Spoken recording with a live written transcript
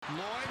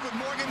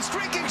She's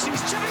streaking.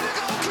 She's chipping the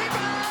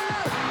goalkeeper.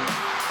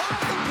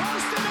 Off the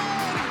post and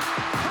in.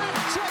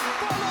 Hat-trick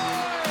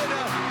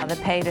followed. The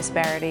pay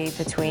disparity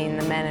between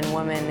the men and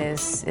women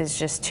is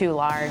just too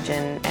large,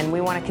 and we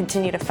want to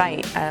continue to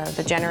fight.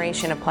 The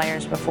generation of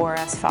players before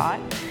us fought,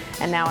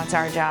 and now it's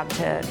our job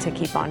to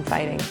keep on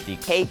fighting. The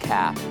pay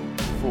cap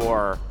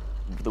for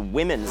the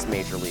women's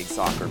Major League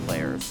Soccer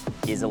players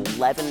is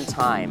 11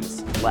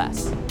 times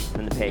less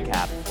than the pay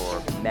cap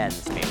for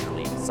men's Major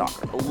League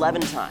Soccer.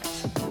 11 times.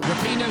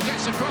 Rapinoe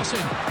gets a crossing.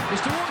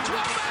 It's towards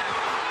one.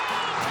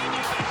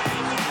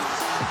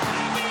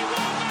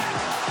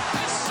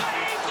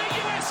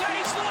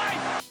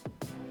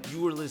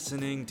 You are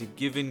listening to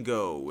Give and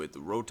Go with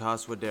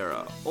Rotas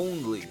Wadera,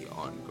 only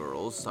on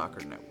Girls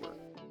Soccer Network.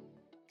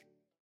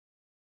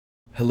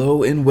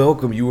 Hello and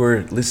welcome. You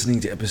are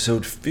listening to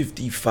episode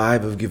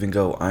 55 of Give and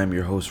Go. I'm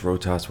your host,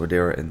 Rotas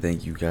Wadera, and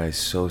thank you guys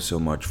so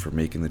much for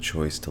making the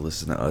choice to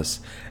listen to us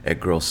at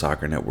Girls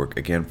Soccer Network.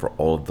 Again, for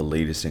all of the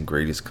latest and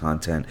greatest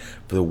content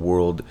for the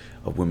world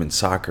of women's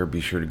soccer, be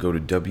sure to go to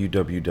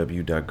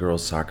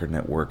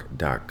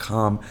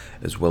www.girlsoccernetwork.com,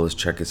 as well as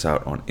check us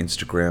out on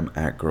Instagram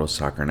at Girls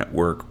Soccer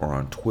Network or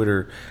on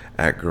Twitter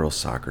at Girls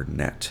Soccer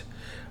Net.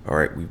 All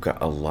right, we've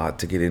got a lot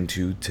to get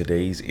into.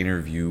 Today's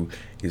interview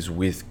is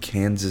with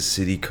Kansas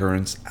City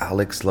Currents'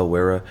 Alex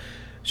Loera.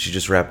 She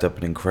just wrapped up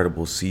an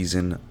incredible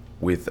season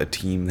with a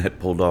team that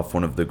pulled off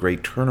one of the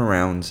great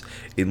turnarounds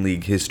in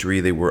league history.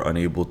 They were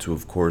unable to,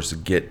 of course,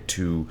 get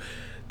to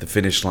the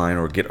finish line,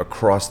 or get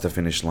across the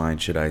finish line,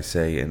 should I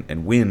say,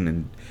 and win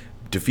and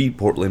defeat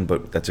Portland,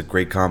 but that's a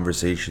great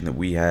conversation that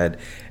we had,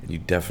 and you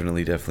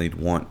definitely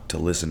want to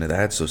listen to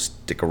that, so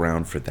stick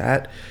around for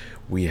that.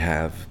 We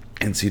have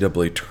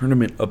NCAA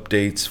tournament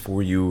updates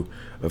for you.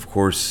 Of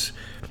course,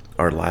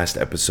 our last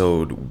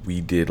episode,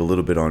 we did a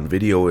little bit on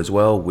video as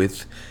well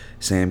with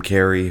Sam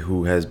Carey,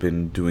 who has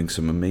been doing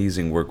some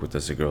amazing work with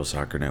us at Girls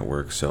Soccer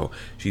Network. So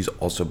she's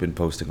also been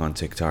posting on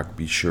TikTok.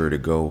 Be sure to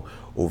go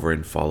over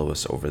and follow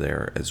us over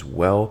there as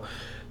well.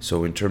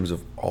 So in terms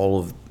of all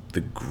of the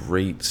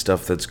great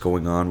stuff that's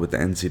going on with the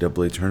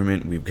NCAA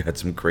tournament, we've got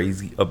some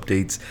crazy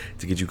updates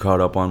to get you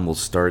caught up on. We'll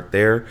start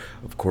there.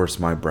 Of course,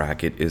 my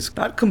bracket is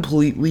not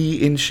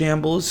completely in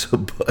shambles,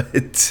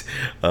 but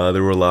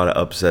there were a lot of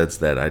upsets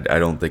that I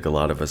don't think a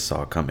lot of us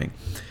saw coming.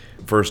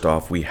 First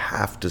off, we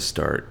have to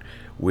start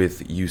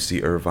with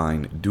UC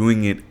Irvine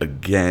doing it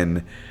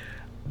again.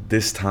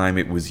 This time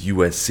it was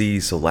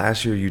USC. So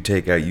last year you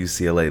take out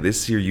UCLA.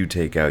 This year you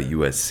take out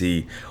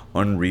USC.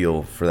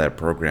 Unreal for that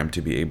program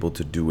to be able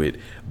to do it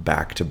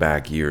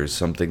back-to-back years.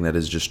 Something that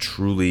is just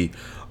truly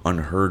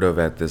unheard of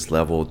at this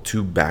level.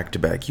 2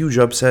 back-to-back huge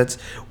upsets.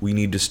 We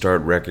need to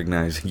start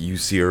recognizing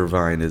UC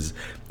Irvine as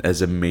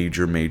a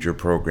major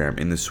program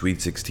in the Sweet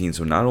 16.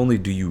 So not only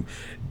do you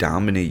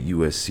dominate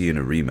USC in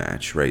a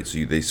rematch, right?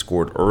 So they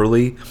scored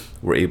early,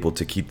 were able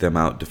to keep them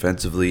out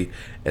defensively,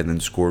 and then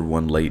scored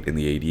one late in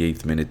the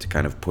 88th minute to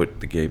kind of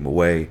put the game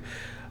away.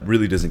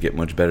 Really doesn't get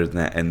much better than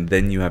that. And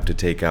then you have to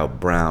take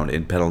out Brown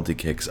in penalty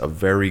kicks, a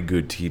very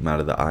good team out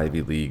of the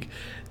Ivy League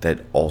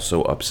that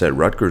also upset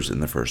Rutgers in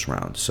the first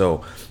round.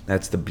 So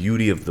that's the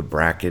beauty of the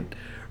bracket,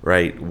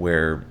 right?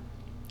 Where,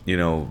 you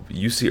know,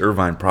 UC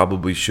Irvine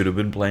probably should have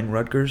been playing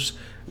Rutgers,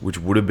 which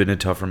would have been a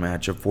tougher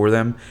matchup for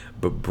them.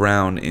 But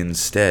Brown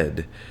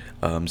instead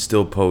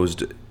still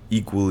posed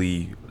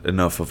equally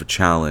enough of a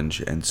challenge.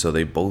 And so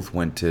they both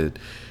went to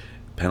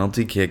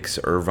penalty kicks.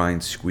 Irvine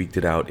squeaked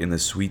it out in the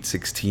Sweet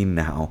 16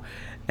 now,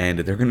 and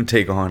they're going to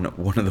take on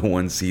one of the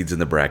 1 seeds in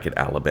the bracket,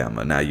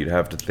 Alabama. Now, you'd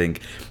have to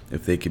think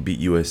if they could beat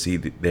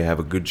USC, they have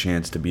a good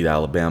chance to beat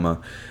Alabama.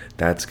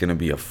 That's going to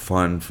be a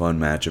fun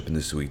matchup in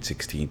the Sweet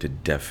 16 to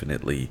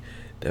definitely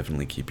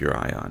keep your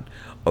eye on.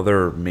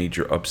 Other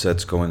major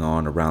upsets going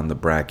on around the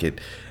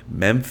bracket.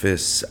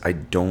 Memphis, I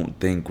don't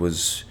think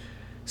was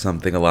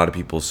something a lot of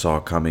people saw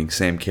coming.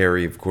 Sam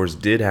Carey, of course,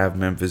 did have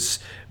Memphis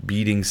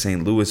beating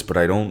St. Louis, but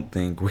I don't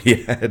think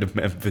we had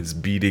Memphis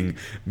beating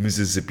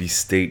Mississippi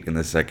State in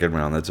the second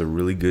round. That's a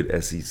really good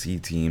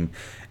SEC team.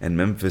 And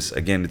Memphis,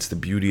 again, it's the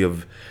beauty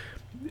of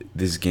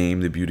this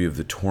game, the beauty of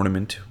the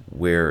tournament,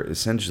 where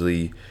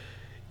essentially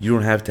you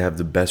don't have to have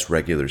the best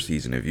regular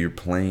season. If you're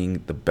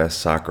playing the best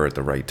soccer at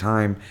the right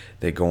time,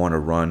 they go on a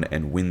run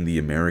and win the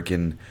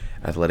American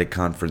Athletic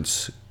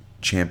Conference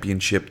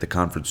Championship, the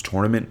conference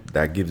tournament.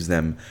 That gives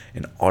them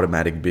an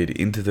automatic bid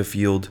into the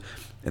field.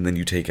 And then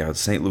you take out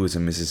St. Louis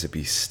and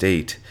Mississippi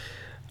State.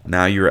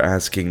 Now you're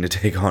asking to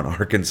take on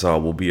Arkansas.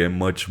 Will be a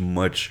much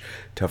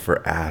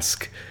tougher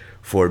ask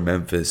for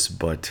Memphis,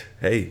 but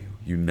hey,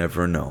 you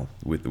never know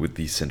with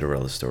these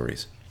Cinderella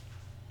stories.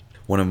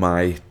 One of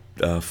my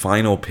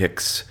final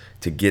picks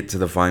to get to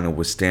the final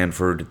was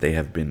Stanford. They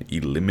have been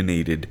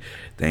eliminated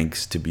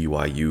thanks to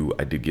BYU.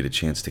 I did get a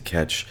chance to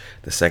catch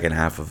the second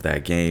half of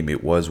that game.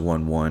 It was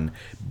 1-1.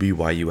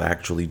 BYU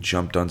actually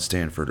jumped on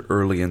Stanford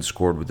early and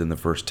scored within the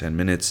first 10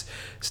 minutes.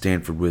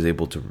 Stanford was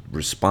able to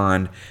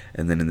respond,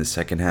 and then in the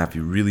second half,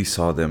 you really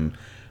saw them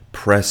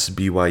press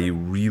BYU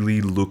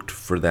really looked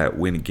for that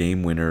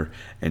game winner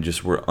and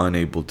just were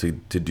unable to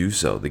do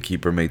so. The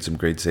keeper made some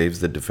great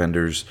saves. The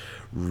defenders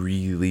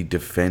really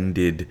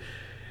defended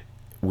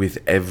with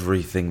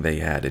everything they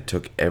had. It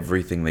took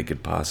everything they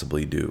could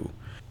possibly do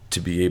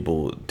to be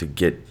able to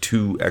get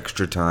to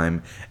extra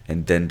time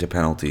and then to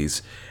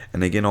penalties.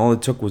 And again, all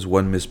it took was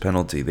one missed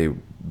penalty.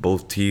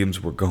 Both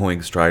teams were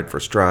going stride for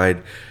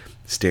stride.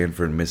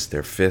 Stanford missed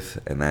their fifth,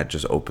 and that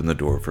just opened the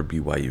door for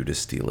BYU to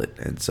steal it.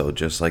 And so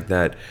just like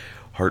that,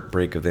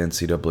 heartbreak of the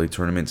NCAA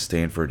tournament,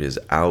 Stanford is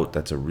out.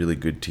 That's a really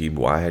good team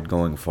who I had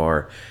going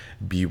far.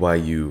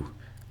 BYU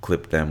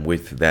clipped them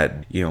with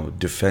that,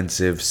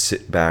 defensive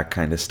sit back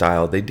kind of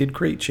style. They did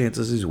create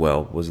chances as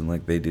well. Wasn't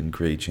like they didn't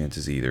create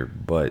chances either,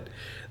 but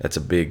that's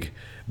a big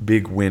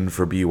win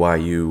for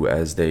BYU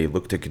as they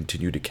look to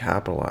continue to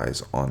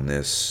capitalize on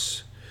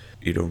this,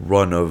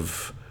 run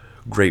of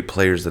great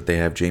players that they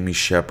have. Jamie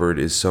Shepard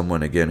is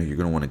someone, again, who you're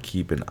going to want to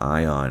keep an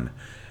eye on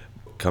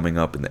coming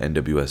up in the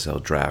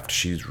NWSL draft.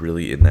 She's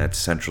really in that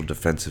central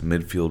defensive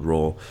midfield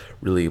role,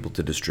 really able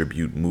to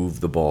distribute,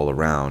 move the ball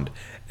around,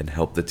 and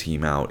help the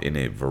team out in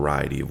a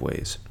variety of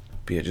ways.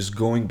 But yeah, just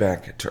going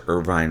back to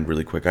Irvine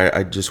really quick,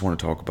 I just want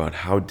to talk about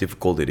how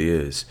difficult it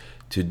is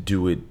to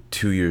do it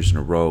 2 years in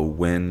a row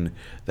when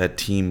that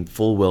team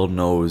full well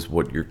knows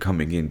what you're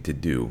coming in to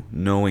do,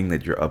 knowing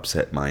that you're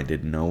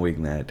upset-minded,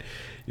 knowing that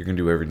you're going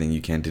to do everything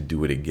you can to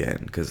do it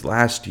again. Because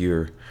last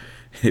year,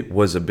 it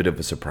was a bit of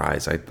a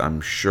surprise.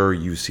 I'm sure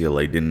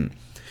UCLA didn't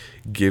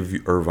give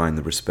Irvine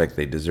the respect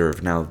they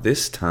deserve. Now,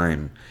 this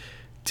time,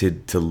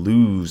 to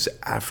lose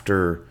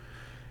after,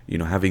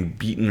 having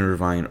beaten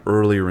Irvine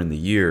earlier in the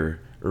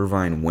year,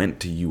 Irvine went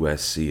to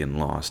USC and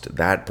lost.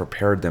 That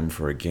prepared them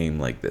for a game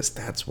like this.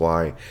 That's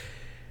why,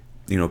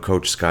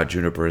 Coach Scott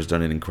Juniper has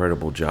done an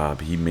incredible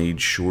job. He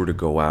made sure to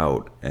go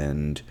out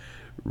and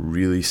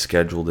really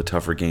schedule the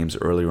tougher games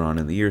earlier on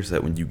in the year so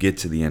that when you get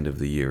to the end of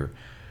the year,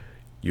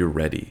 you're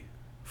ready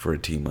for a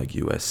team like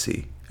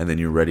USC. And then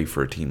you're ready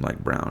for a team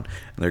like Brown.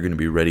 And they're going to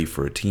be ready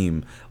for a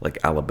team like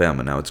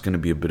Alabama. Now, it's going to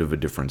be a bit of a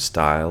different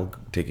style,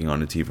 taking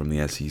on a team from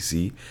the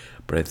SEC.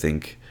 But I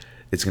think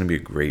it's going to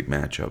be a great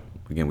matchup.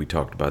 Again, we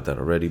talked about that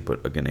already,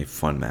 but again, a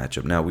fun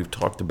matchup. Now, we've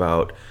talked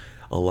about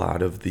a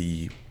lot of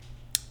the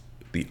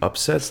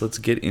upsets. Let's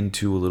get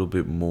into a little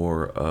bit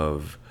more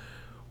of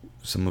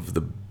some of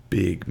the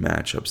big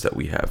matchups that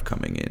we have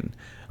coming in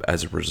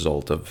as a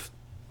result of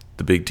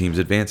the big teams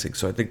advancing.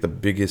 So I think the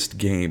biggest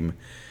game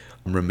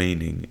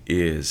remaining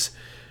is,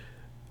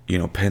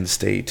 Penn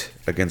State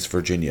against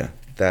Virginia.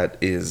 That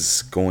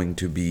is going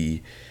to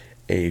be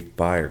a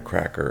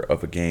firecracker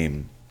of a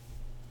game.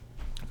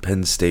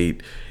 Penn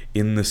State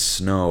in the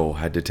snow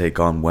had to take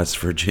on West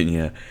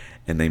Virginia,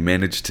 and they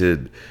managed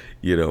to,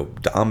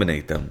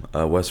 dominate them.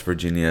 West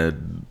Virginia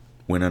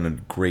went on a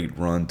great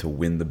run to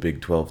win the Big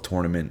 12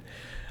 tournament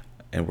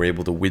and were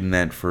able to win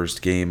that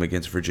first game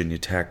against Virginia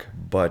Tech.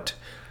 But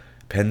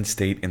Penn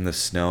State in the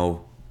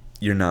snow,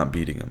 you're not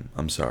beating them.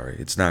 I'm sorry.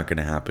 It's not going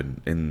to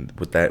happen. And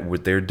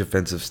with their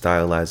defensive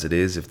style as it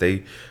is, if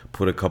they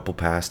put a couple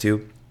past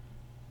you,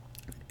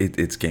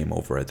 it's game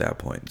over at that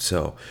point.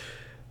 So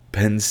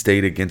Penn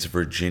State against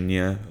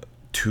Virginia,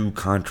 two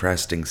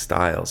contrasting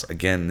styles.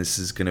 Again, this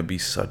is going to be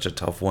such a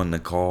tough one to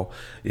call.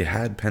 You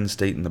had Penn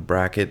State in the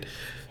bracket,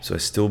 so I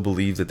still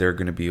believe that they're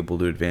going to be able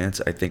to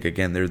advance. I think,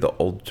 again, they're the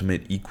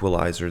ultimate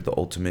equalizer, the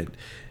ultimate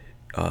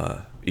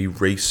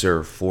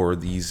eraser for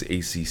these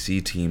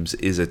ACC teams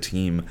is a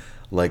team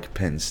like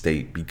Penn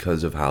State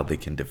because of how they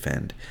can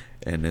defend.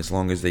 And as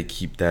long as they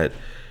keep that,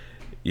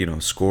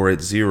 score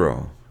at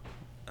 0,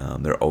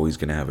 they're always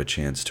going to have a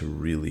chance to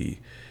really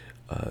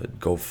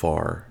go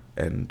far.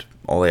 And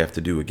all they have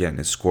to do, again,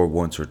 is score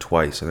once or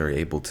twice, and they're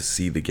able to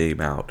see the game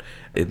out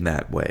in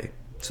that way.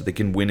 So they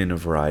can win in a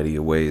variety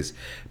of ways.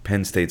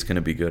 Penn State's going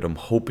to be good. I'm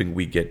hoping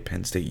we get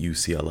Penn State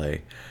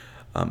UCLA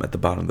at the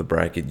bottom of the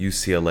bracket.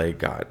 UCLA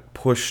got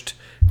pushed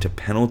to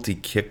penalty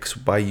kicks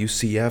by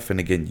UCF. And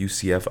again,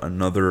 UCF,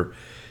 another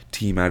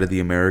team out of the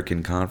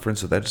American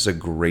Conference. So that's a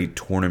great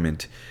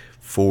tournament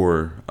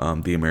for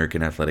the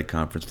American Athletic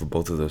Conference for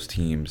both of those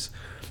teams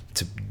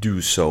to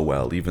do so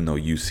well, even though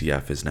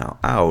UCF is now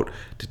out.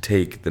 To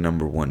take the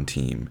number one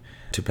team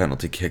to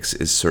penalty kicks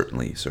is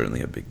certainly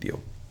a big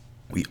deal.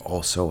 We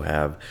also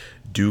have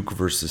Duke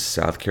versus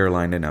South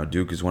Carolina. Now,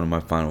 Duke is one of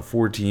my Final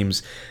Four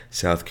teams.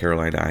 South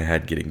Carolina I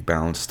had getting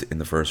bounced in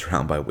the first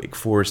round by Wake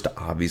Forest.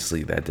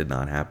 Obviously, that did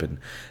not happen.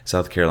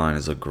 South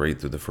Carolina's looked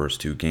great through the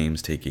first two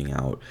games, taking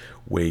out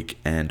Wake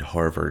and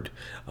Harvard.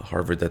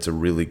 Harvard, that's a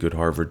really good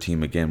Harvard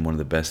team. Again, one of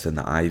the best in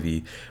the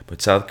Ivy.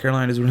 But South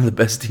Carolina is one of the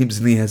best teams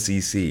in the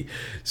SEC.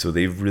 So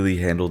they've really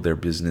handled their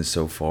business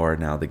so far.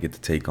 Now they get to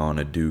take on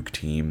a Duke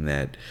team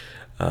that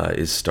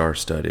is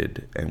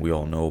star-studded, and we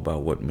all know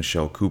about what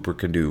Michelle Cooper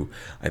can do.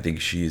 I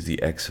think she is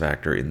the X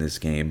factor in this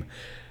game.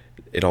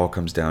 It all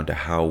comes down to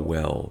how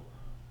well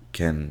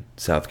can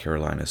South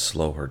Carolina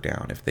slow her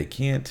down. If they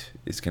can't,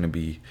 it's going to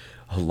be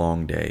a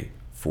long day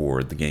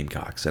for the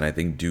Gamecocks, and I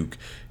think Duke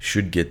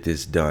should get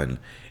this done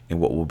in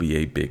what will be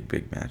a big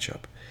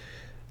matchup.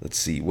 Let's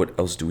see, what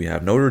else do we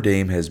have? Notre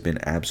Dame has been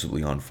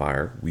absolutely on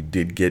fire. We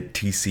did get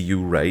TCU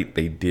right.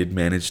 They did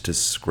manage to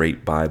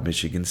scrape by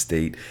Michigan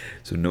State.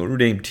 So Notre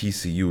Dame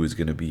TCU is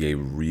going to be a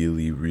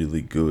really,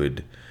 really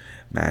good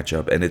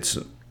matchup. And it's,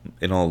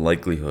 in all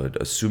likelihood,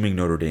 assuming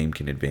Notre Dame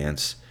can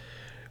advance,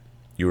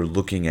 you're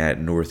looking at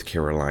North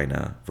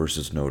Carolina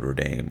versus Notre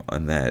Dame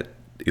on that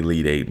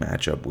Elite Eight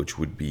matchup, which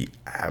would be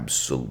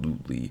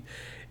absolutely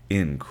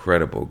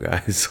incredible,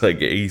 guys.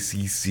 Like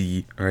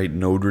ACC, all right,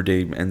 Notre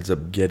Dame ends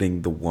up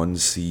getting the 1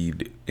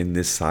 seed in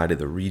this side of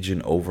the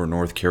region over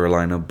North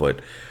Carolina,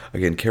 but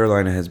again,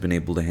 Carolina has been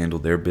able to handle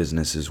their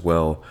business as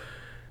well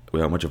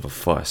without much of a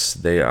fuss.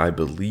 They, I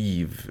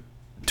believe,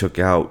 took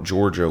out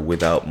Georgia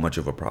without much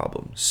of a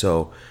problem.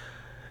 So,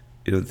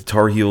 the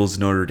Tar Heels,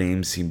 Notre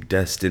Dame seem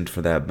destined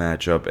for that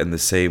matchup, and the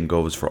same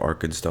goes for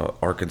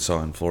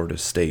Arkansas and Florida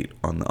State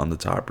on the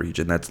top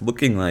region. That's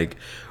looking like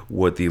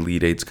what the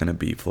Elite Eight's going to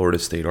be. Florida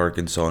State,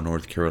 Arkansas,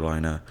 North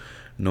Carolina,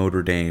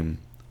 Notre Dame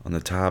on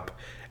the top,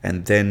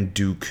 and then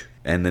Duke,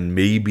 and then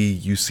maybe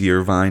UC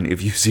Irvine.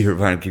 If UC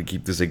Irvine can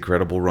keep this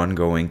incredible run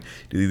going,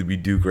 it'll either be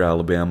Duke or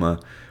Alabama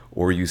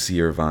or UC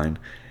Irvine,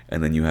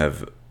 and then you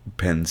have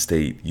Penn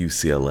State,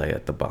 UCLA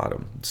at the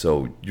bottom.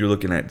 So you're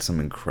looking at some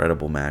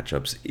incredible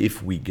matchups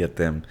if we get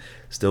them.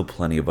 Still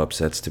plenty of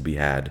upsets to be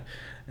had,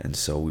 and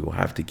so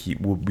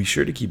we'll be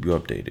sure to keep you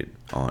updated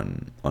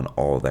on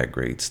all that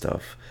great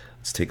stuff.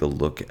 Let's take a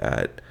look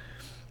at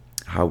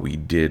how we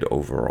did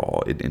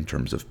overall in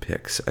terms of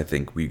picks. I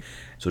think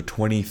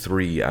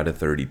 23 out of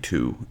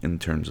 32 in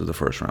terms of the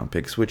first round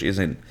picks, which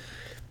isn't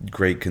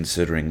great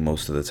considering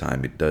most of the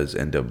time it does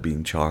end up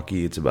being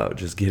chalky. It's about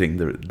just getting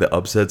the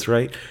upsets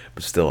right.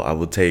 But still, I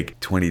will take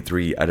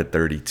 23 out of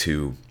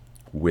 32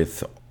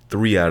 with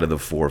 3 out of the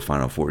 4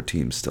 Final Four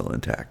teams still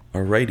intact.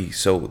 Alrighty,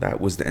 so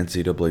that was the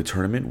NCAA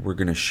tournament. We're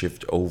going to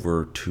shift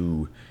over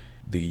to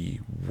the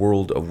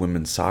world of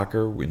women's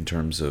soccer in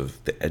terms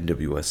of the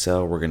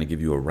NWSL. We're going to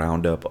give you a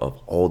roundup of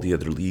all the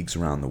other leagues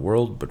around the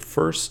world. But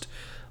first,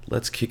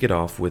 let's kick it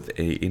off with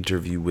an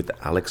interview with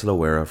Alex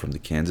Loera from the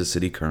Kansas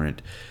City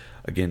Current.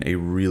 Again, a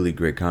really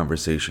great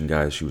conversation,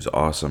 guys. She was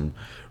awesome,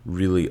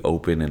 really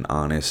open and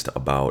honest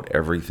about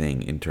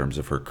everything in terms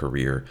of her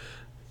career.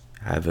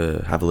 Have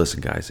a listen,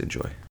 guys.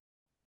 Enjoy.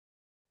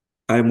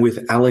 I'm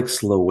with Alex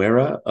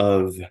Loera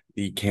of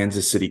the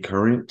Kansas City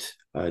Current,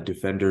 a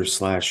defender /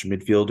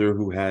 midfielder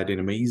who had an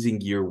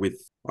amazing year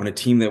on a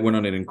team that went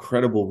on an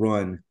incredible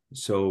run.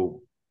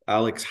 So,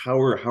 Alex, how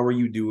are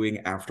you doing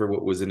after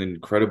what was an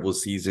incredible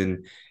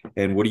season,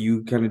 and what are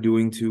you kind of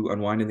doing to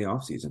unwind in the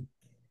off season?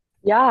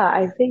 Yeah,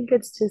 I think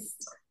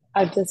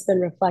I've just been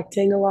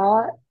reflecting a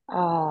lot.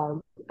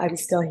 I'm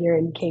still here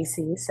in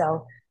KC,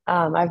 so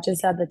I've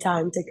just had the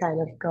time to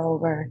kind of go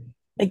over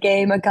the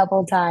game a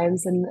couple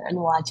times and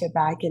watch it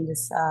back and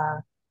just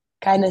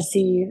kind of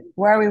see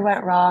where we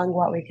went wrong,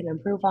 what we can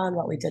improve on,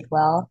 what we did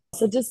well.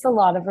 So just a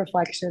lot of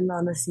reflection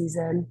on the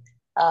season,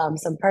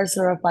 some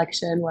personal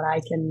reflection, what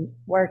I can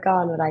work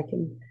on, what I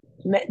can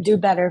do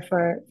better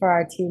for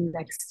our team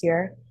next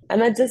year. And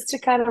then just to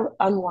kind of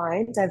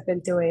unwind, I've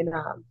been doing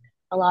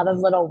a lot of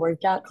little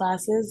workout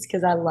classes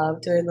because I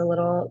love doing the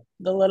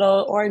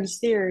little Orange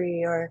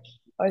Theory or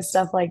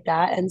stuff like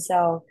that. And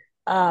so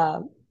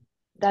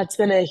that's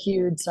been a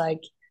huge,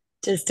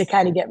 just to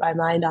kind of get my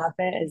mind off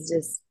it, is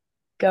just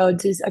go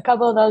to a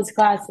couple of those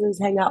classes,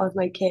 hang out with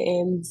my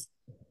kittens.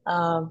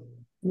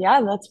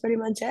 Yeah, that's pretty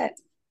much it.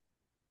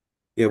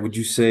 Yeah, would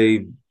you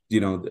say,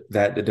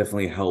 that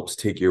definitely helps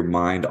take your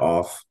mind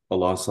off a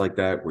loss like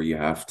that where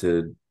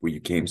you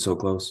came so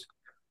close?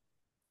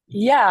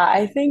 Yeah,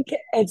 I think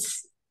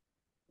it's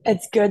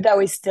good that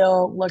we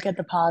still look at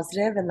the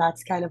positive, and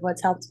that's kind of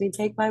what's helped me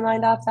take my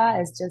mind off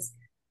that, is just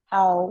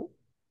how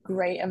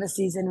great of a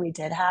season we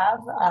did have.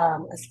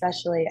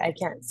 Especially, I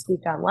can't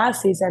speak on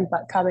last season,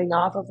 but coming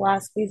off of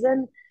last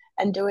season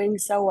and doing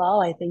so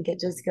well, I think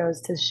it just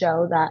goes to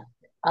show that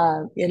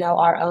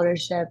our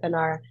ownership and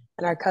our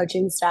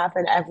coaching staff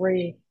and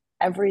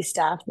every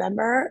staff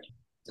member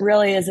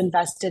really is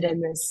invested in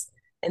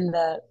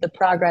the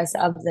progress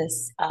of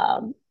this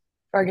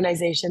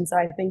organization. So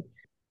I think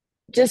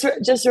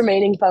just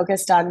remaining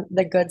focused on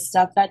the good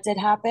stuff that did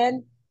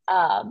happen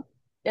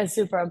is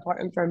super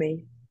important for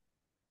me.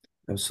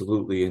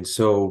 Absolutely. And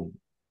so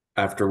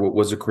after what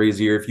was a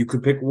crazy year, if you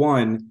could pick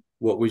one,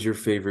 what was your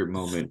favorite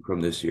moment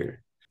from this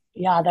year?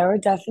 Yeah, there were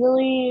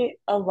definitely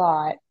a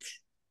lot.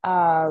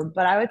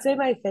 But I would say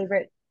my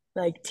favorite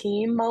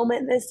team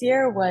moment this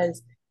year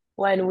was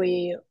when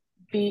we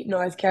beat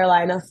North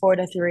Carolina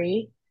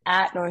 4-3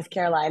 at North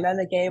Carolina.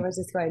 The game was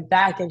just going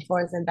back and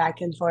forth and back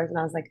and forth. And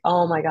I was like,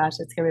 oh my gosh,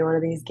 it's going to be one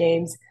of these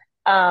games.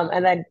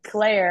 And then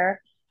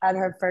Claire had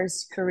her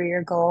first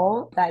career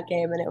goal that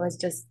game, and it was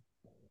just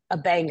a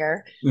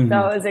banger. Mm-hmm.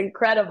 So it was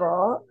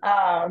incredible.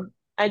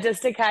 And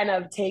just to kind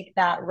of take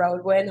that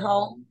road win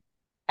home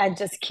and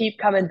just keep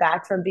coming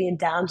back from being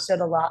down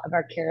showed a lot of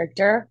our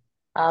character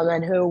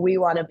and who we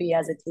want to be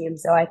as a team.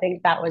 So I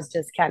think that was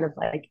just kind of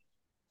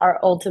our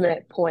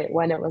ultimate point,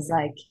 when it was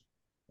like,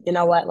 you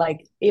know what,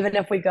 even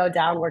if we go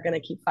down, we're going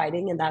to keep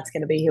fighting, and that's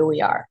going to be who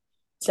we are.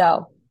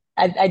 So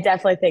I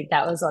definitely think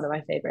that was one of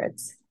my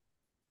favorites.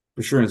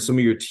 For sure. And some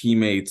of your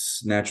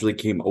teammates naturally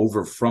came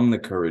over from the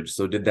Courage.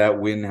 So did that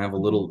win have a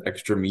little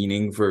extra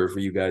meaning for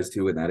you guys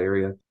too in that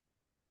area?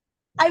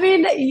 I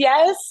mean,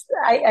 yes,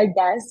 I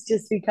guess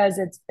just because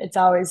it's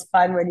always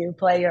fun when you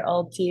play your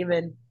old team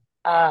and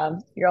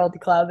your old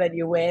club and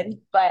you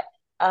win. But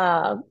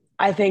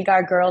I think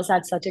our girls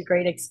had such a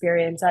great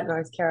experience at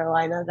North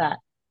Carolina that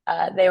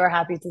they were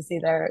happy to see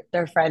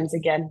their friends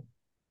again.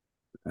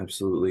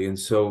 Absolutely. And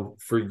so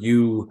for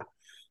you,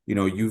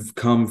 you've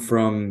come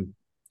from,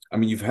 I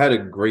mean, you've had a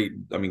great,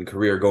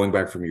 career going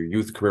back from your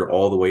youth career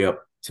all the way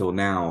up till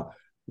now.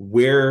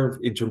 Where,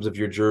 in terms of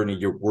your journey,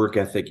 your work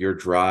ethic, your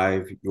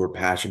drive, your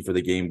passion for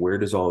the game, where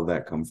does all of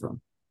that come from?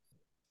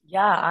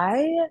 Yeah,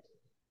 I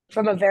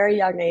from a very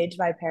young age,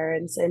 my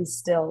parents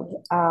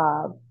instilled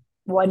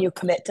when you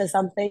commit to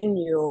something,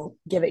 you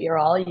give it your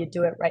all, you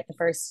do it right the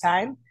first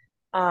time.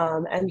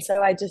 And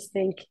so I just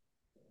think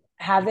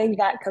having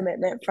that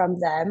commitment from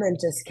them and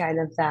just kind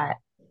of that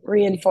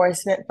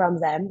reinforcement from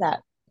them that,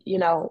 you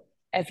know,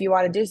 if you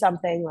want to do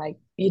something, like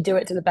you do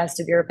it to the best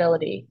of your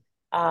ability,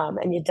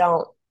 and you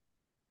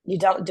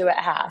don't do it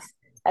half.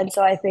 And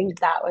so I think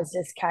that was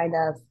just kind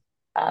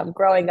of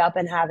growing up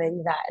and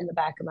having that in the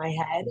back of my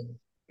head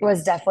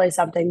was definitely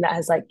something that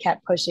has like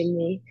kept pushing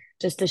me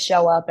just to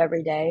show up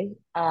every day.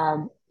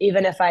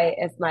 Even if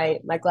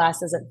my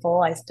glass isn't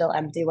full, I still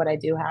empty what I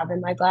do have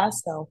in my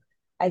glass. So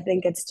I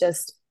think it's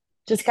just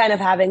kind of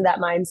having that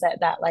mindset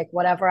that like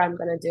whatever I'm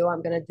gonna do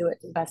it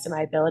to the best of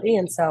my ability.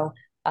 And so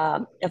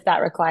if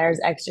that requires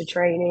extra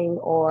training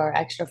or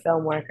extra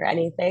film work or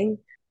anything,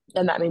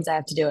 then that means I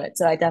have to do it.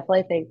 So I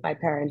definitely think my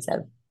parents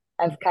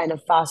have kind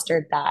of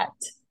fostered that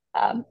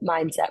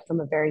mindset from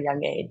a very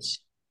young age.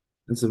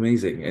 That's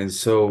amazing. And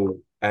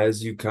so,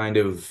 as you kind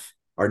of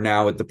are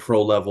now at the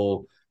pro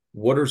level,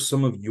 what are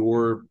some of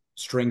your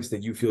strengths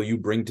that you feel you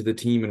bring to the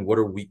team, and what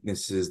are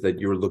weaknesses that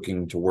you're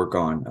looking to work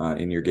on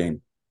in your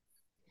game?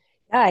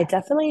 Yeah, I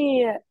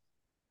definitely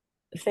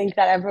think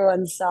that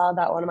everyone saw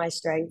that one of my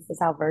strengths is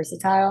how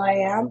versatile I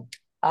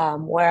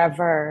am.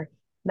 Wherever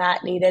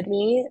Matt needed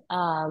me,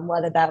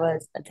 whether that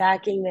was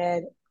attacking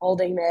mid,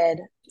 holding mid,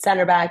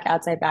 center back,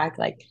 outside back,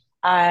 like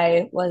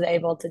I was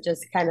able to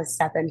just kind of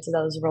step into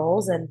those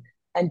roles and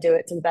do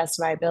it to the best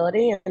of my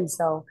ability. And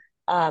so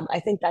I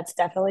think that's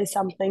definitely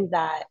something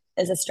that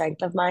is a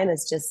strength of mine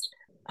is just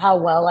how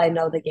well I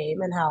know the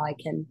game and how I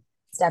can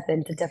step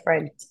into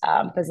different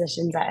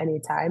positions at any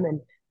time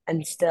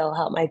and still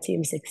help my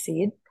team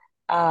succeed.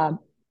 Um,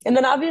 and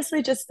then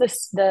obviously just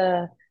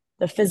the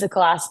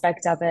physical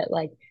aspect of it,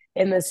 like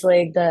in this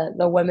league, the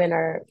women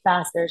are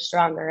faster,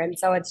 stronger, and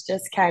so it's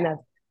just kind of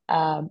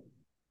um,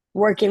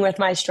 working with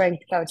my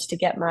strength coach to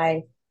get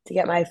my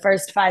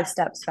first 5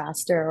 steps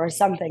faster or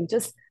something.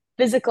 Just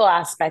physical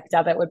aspect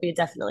of it would be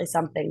definitely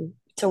something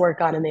to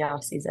work on in the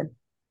off season.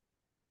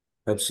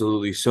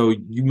 Absolutely. So,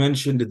 you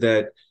mentioned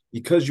that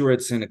because you were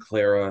at Santa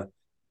Clara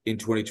in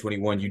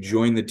 2021, you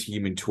joined the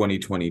team in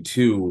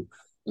 2022.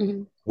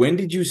 Mhm. When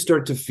did you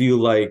start to feel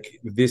like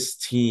this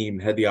team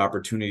had the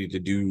opportunity to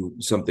do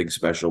something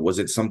special? Was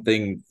it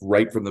something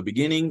right from the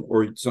beginning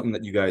or something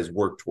that you guys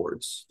worked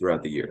towards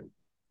throughout the year?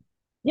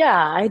 Yeah,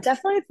 I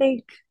definitely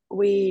think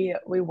we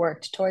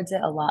worked towards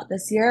it a lot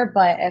this year.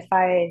 But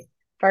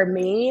for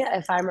me,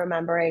 if I'm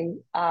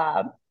remembering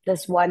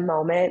this one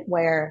moment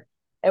where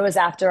it was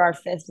after our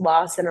fifth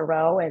loss in a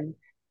row,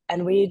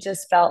 and we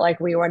just felt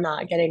like we were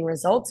not getting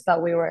results,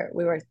 but we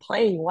were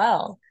playing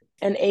well.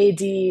 And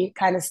AD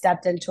kind of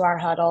stepped into our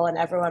huddle, and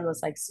everyone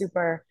was like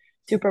super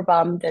super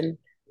bummed, and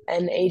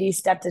AD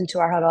stepped into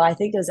our huddle. I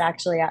think it was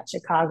actually at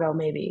Chicago,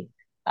 maybe.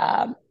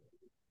 Um,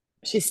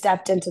 she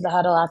stepped into the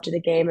huddle after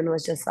the game and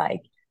was just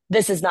like,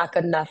 this is not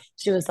good enough.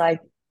 She was like,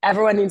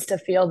 everyone needs to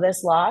feel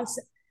this loss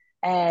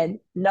and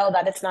know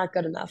that it's not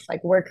good enough.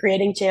 Like we're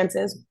creating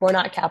chances, we're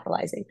not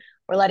capitalizing.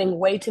 We're letting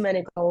way too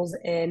many goals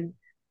in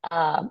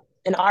our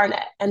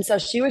net. And so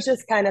she was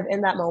just kind of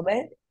in that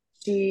moment.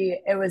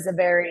 It was a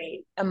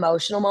very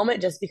emotional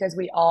moment just because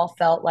we all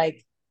felt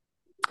like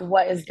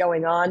what is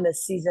going on.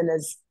 This season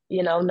is,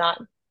 not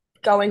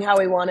going how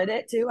we wanted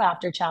it to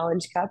after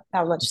Challenge Cup,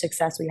 how much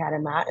success we had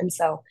in that. And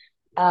so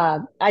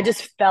I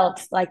just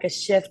felt like a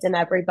shift in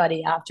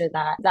everybody after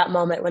that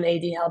moment when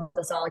AD held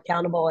us all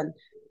accountable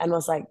and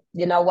was like,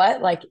 you know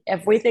what? Like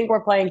if we think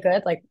we're playing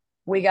good, like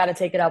we got to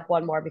take it up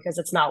one more because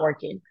it's not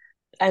working.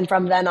 And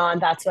from then on,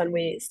 that's when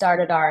we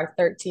started our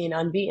 13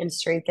 unbeaten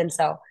streak. And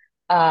so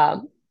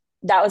um,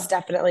 that was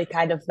definitely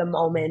kind of the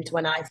moment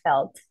when I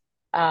felt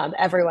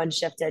everyone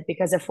shifted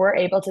because if we're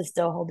able to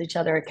still hold each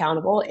other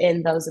accountable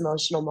in those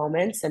emotional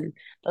moments and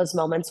those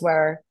moments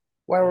where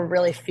we're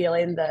really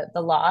feeling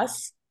the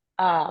loss,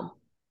 um,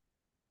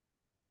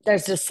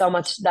 there's just so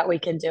much that we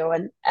can do,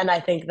 and I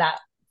think that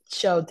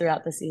showed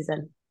throughout the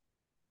season.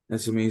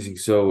 That's amazing.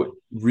 So,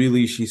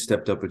 really, she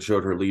stepped up and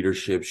showed her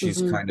leadership. She's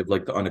Hmm. kind of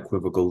like the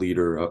unequivocal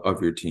leader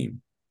of your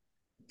team.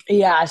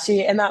 Yeah,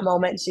 she in that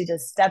moment she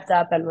just stepped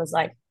up and was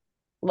like,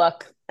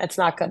 "Look, it's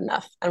not good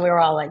enough," and we were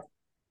all like,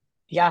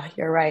 "Yeah,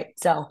 you're right."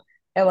 So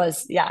it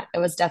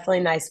was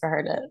definitely nice for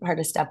her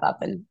to step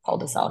up and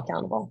hold us all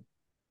accountable.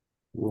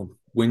 Well,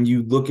 when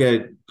you look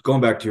at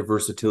going back to your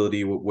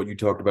versatility, what you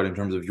talked about in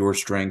terms of your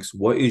strengths,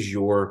 what is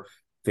your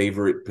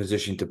favorite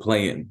position to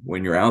play in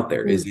when you're out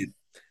there? Is it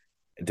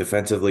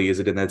defensively? Is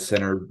it in that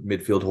center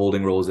midfield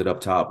holding role? Is it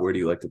up top? Where do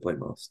you like to play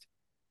most?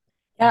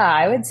 Yeah,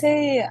 I would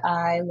say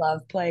I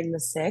love playing the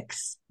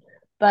six,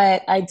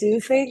 but I do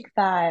think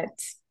that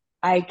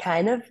I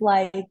kind of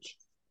like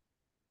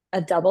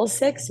a double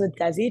six with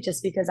Desi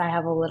just because I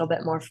have a little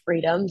bit more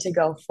freedom to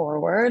go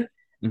forward.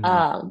 Mhm.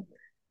 Um,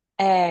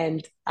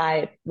 and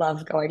I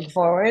love going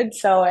forward.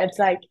 So it's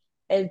like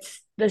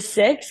it's the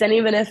six, and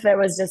even if it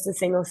was just a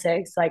single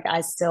six, like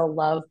I still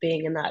love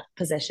being in that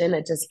position.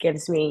 It just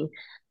gives me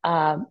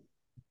um,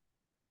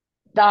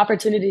 the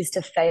opportunities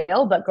to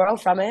fail, but grow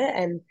from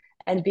it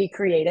and be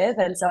creative.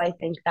 And so I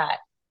think that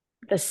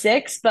the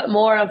six, but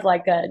more of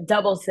like a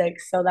double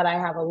six, so that I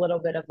have a little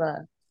bit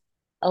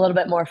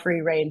more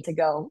free reign to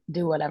go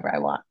do whatever I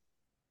want.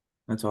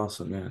 That's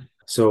awesome, man.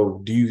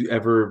 So, do you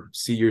ever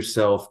see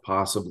yourself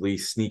possibly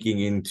sneaking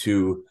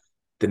into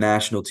the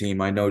national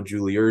team? I know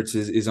Julie Ertz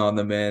is on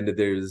the mend.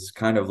 There's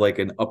kind of like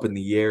an up in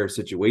the air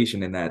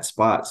situation in that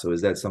spot. So,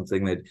 is that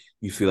something that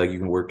you feel like you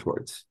can work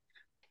towards?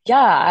 Yeah,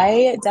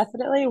 I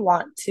definitely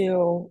want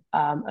to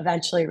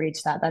eventually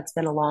reach that. That's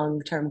been a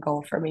long-term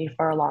goal for me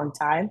for a long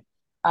time.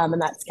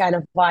 And that's kind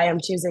of why I'm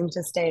choosing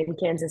to stay in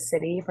Kansas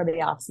City for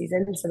the off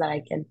season so that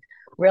I can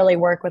really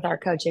work with our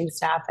coaching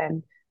staff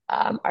and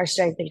our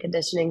strength and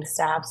conditioning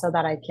staff so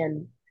that I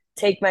can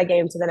take my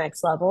game to the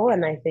next level.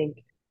 And I think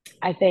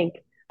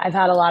I've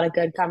had a lot of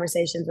good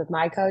conversations with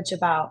my coach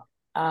about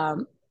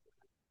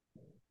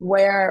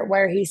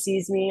where he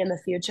sees me in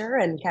the future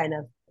and kind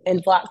of in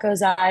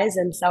Vlatko's eyes.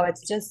 And so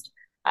it's just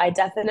I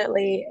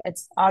definitely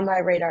it's on my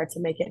radar to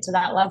make it to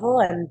that level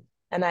and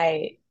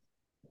I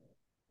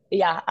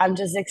yeah, I'm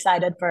just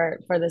excited for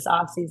this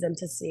off season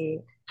to see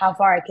how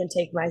far I can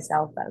take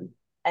myself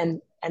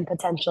and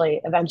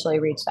potentially eventually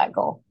reach that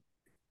goal.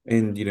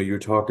 And you're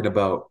talking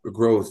about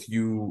growth.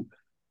 You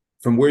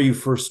from where you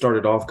first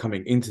started off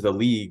coming into the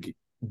league,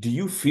 do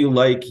you feel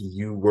like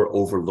you were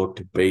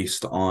overlooked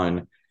based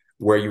on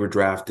where you were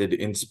drafted,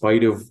 in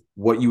spite of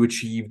what you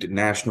achieved,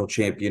 national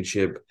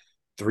championship,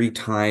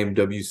 three-time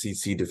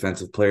WCC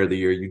Defensive Player of the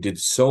Year? You did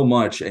so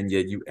much, and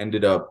yet you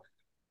ended up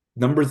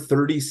number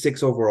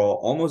 36 overall,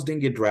 almost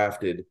didn't get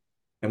drafted.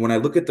 And when I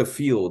look at the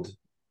field,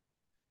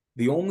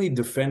 the only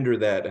defender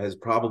that has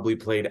probably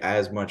played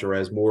as much or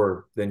as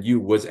more than you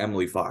was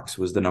Emily Fox,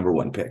 was the number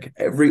one pick.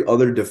 Every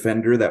other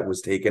defender that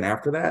was taken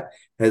after that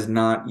has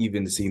not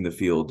even seen the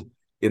field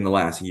in the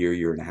last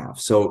year and a half.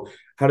 So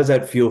how does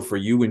that feel for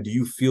you? And do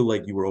you feel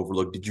like you were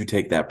overlooked? Did you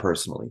take that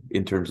personally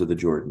in terms of the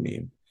Jordan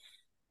meme?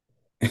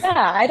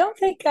 Yeah, I don't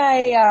think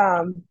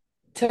I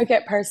took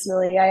it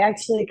personally. I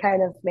actually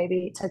kind of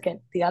maybe took it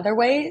the other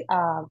way.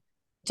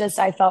 Just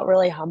I felt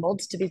really humbled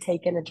to be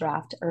taken a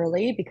draft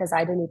early because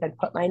I didn't even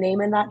put my name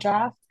in that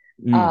draft.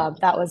 Mm.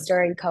 That was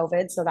during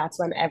COVID, so that's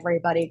when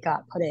everybody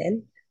got put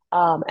in.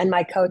 And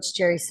my coach,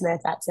 Jerry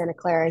Smith at Santa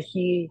Clara,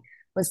 he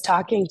was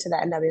talking to the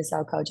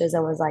NWSL coaches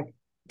and was like,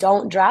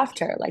 don't draft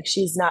her. Like,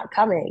 she's not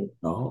coming.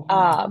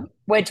 Oh.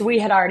 Which we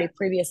had already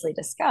previously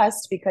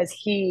discussed because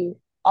he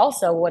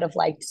also would have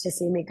liked to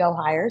see me go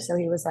higher. So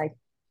he was like,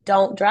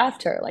 don't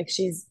draft her. Like,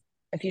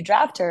 if you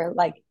draft her,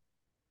 like,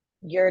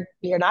 you're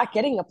not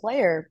getting a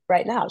player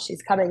right now.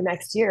 She's coming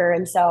next year.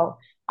 And so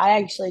I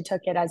actually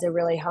took it as a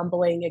really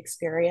humbling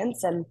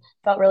experience and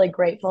felt really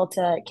grateful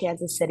to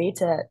Kansas City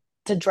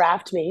to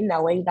draft me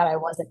knowing that I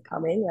wasn't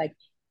coming. Like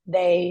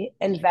they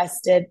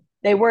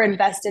were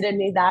invested in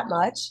me that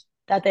much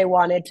that they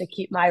wanted to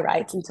keep my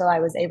rights until I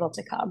was able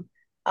to come.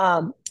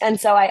 And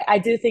so I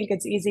do think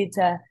it's easy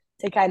to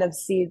kind of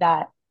see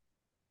that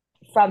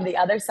from the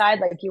other side,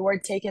 like you were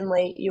taken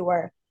late,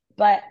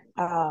 but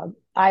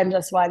I'm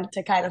just one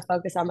to kind of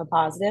focus on the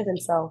positive.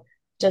 And so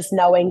just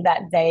knowing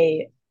that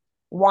they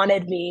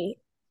wanted me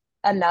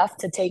enough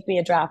to take me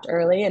a draft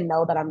early and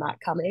know that I'm not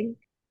coming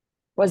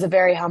was a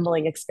very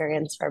humbling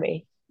experience for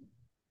me.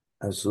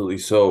 Absolutely.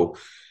 So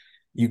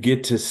you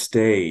get to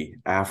stay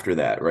after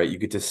that, right? You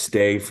get to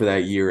stay for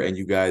that year, and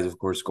you guys, of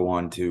course, go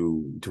on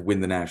to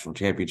win the national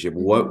championship.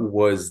 What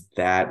was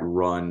that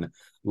run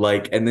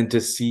like? And then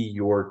to see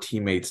your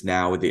teammates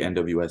now with the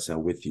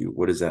NWSL with you,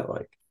 what is that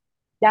like?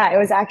 Yeah, it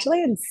was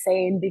actually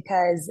insane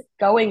because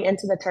going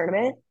into the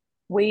tournament,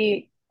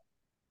 we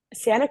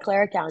Santa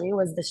Clara County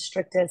was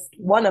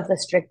one of the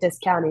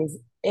strictest counties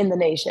in the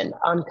nation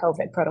on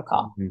COVID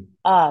protocol.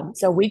 Mhm.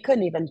 So we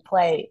couldn't even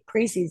play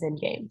preseason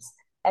games.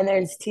 And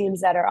there's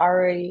teams that are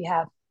already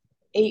have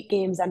 8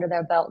 games under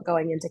their belt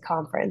going into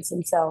conference.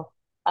 And so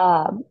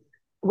um,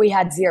 we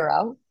had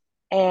zero.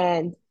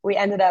 And we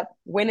ended up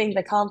winning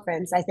the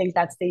conference. I think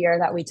that's the year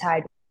that we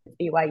tied with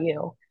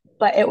BYU.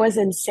 But it was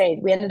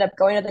insane. We ended up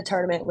going to the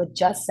tournament with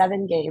just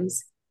 7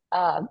 games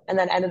and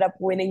then ended up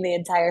winning the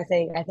entire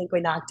thing. I think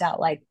we knocked out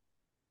like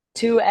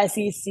 2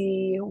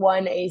 SEC,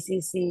 1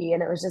 ACC,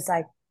 and it was just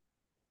like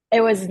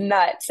it was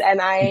nuts.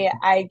 And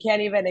I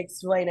can't even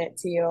explain it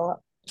to you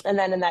And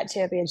then in that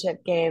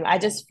championship game, I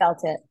just felt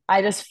it.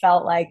 I just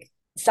felt like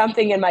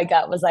something in my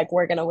gut was like,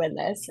 we're going to win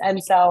this.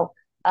 And so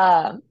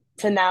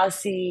to now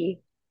see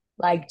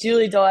like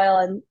Julie Doyle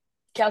and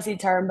Kelsey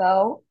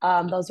Turnbow,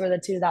 those were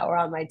the two that were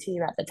on my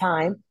team at the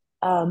time,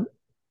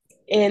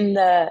 in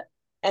the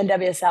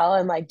NWSL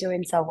and like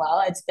doing so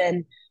well. It's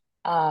been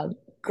uh,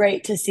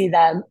 great to see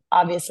them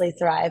obviously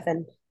thrive.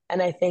 And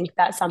I think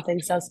that's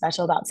something so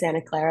special about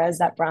Santa Clara is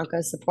that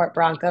Broncos support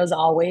Broncos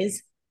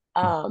always.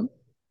 Um,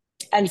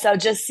 and so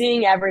just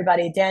seeing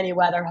everybody, Danny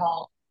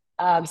Weatherhall,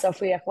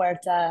 Sofia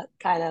Huerta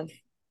kind of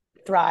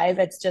thrive,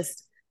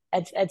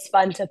 it's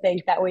fun to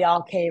think that we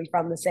all came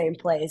from the same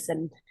place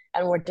and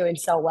we're doing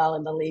so well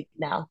in the league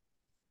now.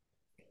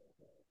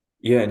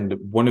 Yeah, and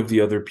one of the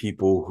other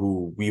people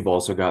who we've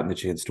also gotten the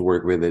chance to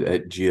work with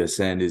at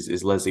GSN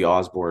is Leslie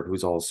Osborne,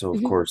 who's also, of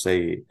Mhm. course,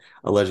 a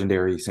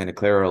legendary Santa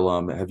Clara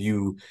alum.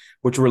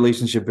 What's your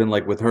relationship been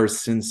like with her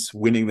since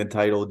winning the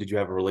title? Did you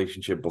have a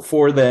relationship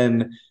before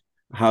then?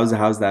 How's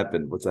that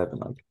been? What's that been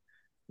like?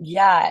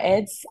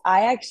 Yeah,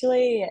 I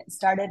actually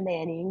started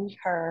nannying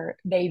her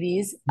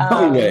babies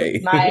No way.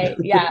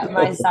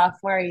 my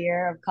sophomore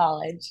year of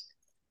college.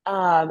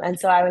 And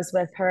so I was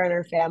with her and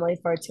her family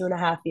for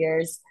 2.5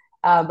 years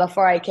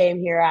before I came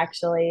here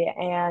actually.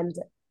 And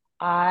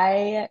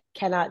I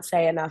cannot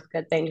say enough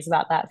good things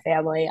about that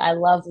family. I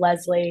love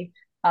Leslie,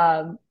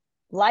 um,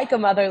 like a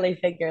motherly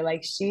figure.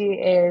 Like she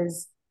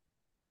is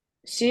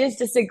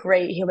just a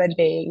great human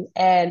being.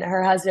 And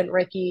her husband,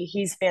 Ricky,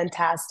 he's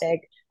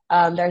fantastic.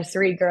 There's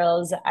three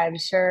girls. I'm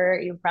sure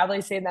you've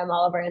probably seen them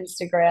all over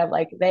Instagram.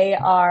 Like they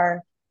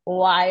are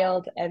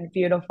wild and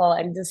beautiful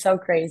and just so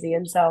crazy.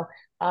 And so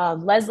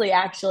Leslie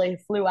actually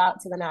flew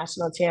out to the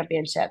national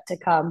championship to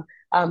come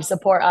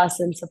support us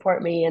and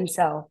support me. And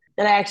so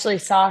then I actually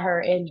saw her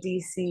in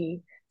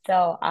DC.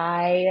 So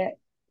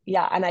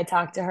yeah, and I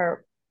talked to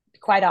her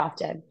quite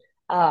often.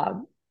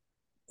 Um,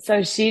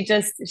 so she's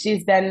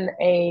been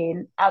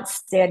an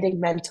outstanding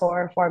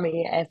mentor for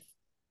me. If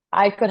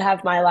I could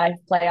have my life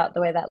play out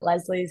the way that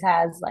Leslie's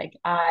has, like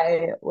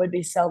I would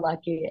be so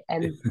lucky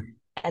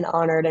and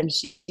honored. And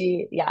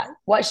yeah,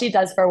 what she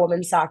does for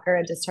women's soccer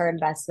and just her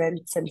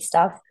investments and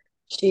stuff,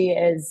 she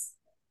is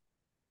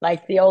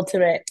like the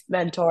ultimate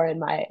mentor in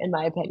my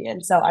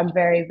opinion. So I'm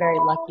very, very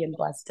lucky and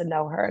blessed to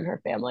know her and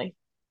her family.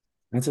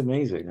 That's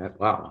amazing.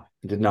 Wow.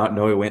 I did not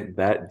know it went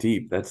that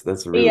deep.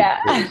 That's really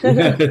Yeah.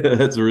 great.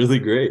 That's really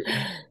great.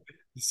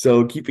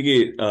 So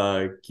keeping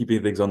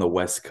things on the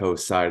West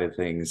Coast side of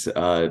things,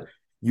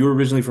 you were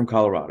originally from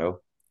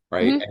Colorado,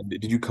 right? Mhm. And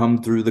did you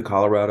come through the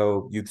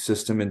Colorado youth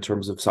system in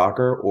terms of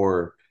soccer,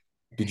 or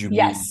did you move?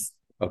 Yes.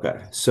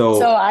 Okay.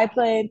 So I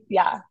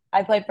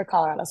played for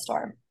Colorado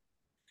Storm.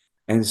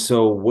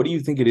 So what do you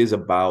think it is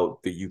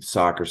about the youth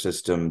soccer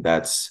system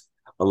that's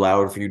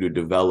allowed for you to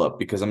develop?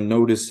 Because I'm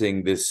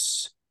noticing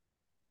this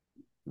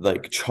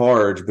like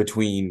charge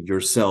between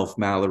yourself,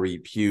 Mallory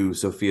Pugh,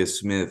 Sophia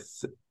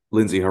Smith,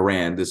 Lindsey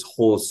Horan, this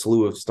whole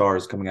slew of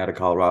stars coming out of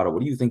Colorado.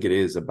 What do you think it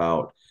is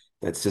about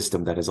that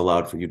system that has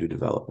allowed for you to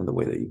develop in the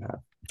way that you have?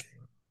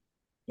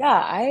 Yeah,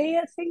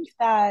 I think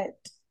that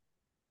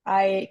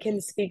I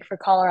can speak for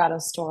Colorado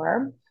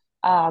Storm.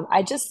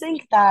 I just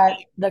think that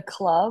the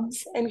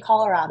clubs in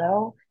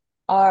Colorado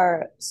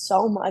are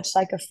so much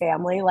like a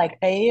family. Like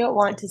they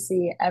want to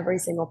see every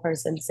single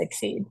person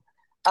succeed.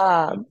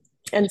 Um,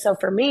 and so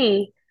for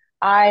me,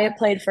 I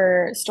played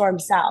for Storm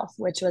South,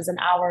 which was an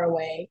hour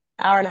away,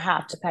 hour and a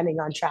half, depending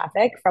on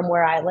traffic from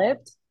where I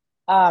lived.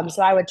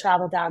 So I would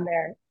travel down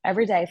there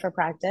every day for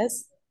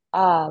practice.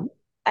 Um,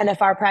 and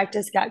if our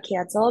practice got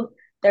canceled,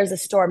 there's a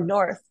Storm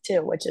North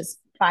too, which is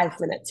 5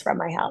 minutes from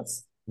my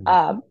house.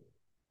 Um,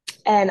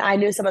 and I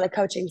knew some of the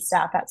coaching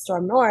staff at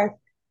Storm North.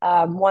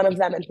 One of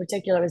them in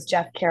particular was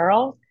Jeff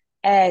Carroll,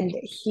 and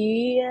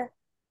he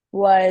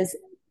was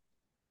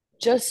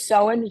just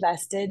so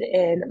invested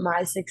in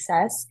my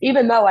success,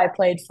 even though I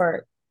played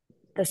for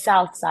the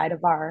south side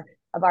of our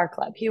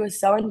club. He was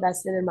so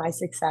invested in my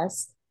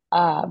success.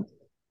 Um,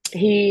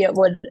 he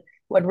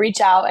would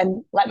reach out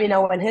and let me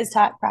know when his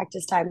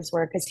practice times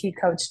were because he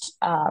coached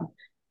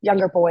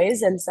younger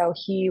boys, and so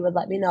he would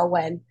let me know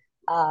when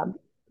um,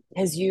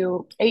 his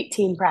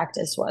U18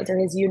 practice was or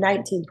his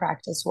U19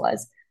 practice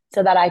was,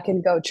 so that I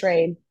can go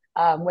train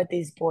with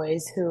these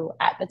boys who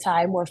at the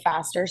time were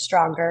faster,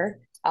 stronger.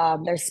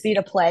 Their speed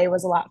of play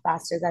was a lot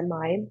faster than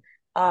mine.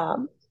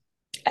 Um,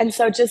 and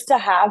so just to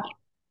have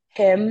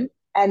him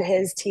and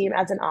his team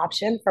as an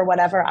option for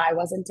whatever I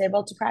wasn't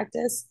able to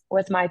practice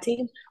with my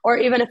team, or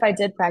even if I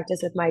did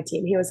practice with my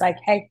team, he was like,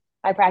 "Hey,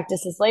 my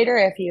practice is later.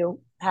 If you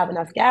have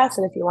enough gas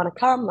and if you want to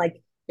come, like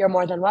you're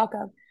more than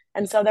welcome."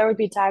 And so there would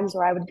be times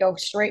where I would go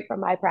straight from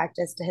my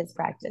practice to his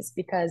practice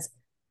because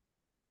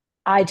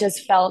I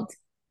just felt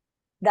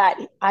that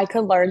I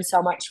could learn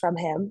so much from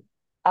him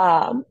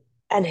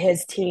and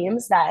his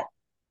teams that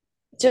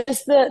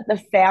just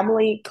the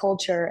family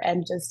culture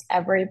and just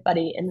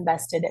everybody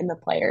invested in the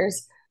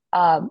players,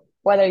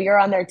 whether you're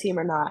on their team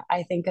or not,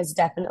 I think is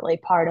definitely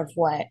part of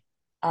what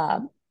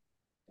um,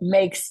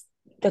 makes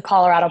the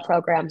Colorado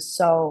program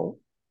so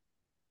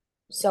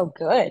so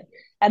good.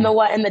 And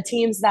the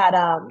teams that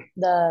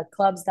the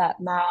clubs that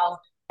Mal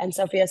and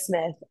Sophia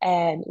Smith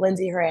and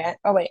Lindsay Horan,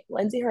 oh wait,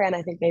 Lindsay Horan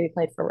I think maybe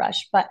played for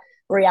Rush, but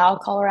Real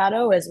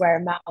Colorado is where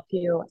Mal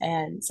Pugh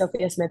and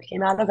Sophia Smith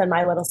came out of, and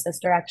my little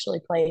sister actually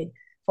played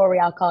for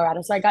Real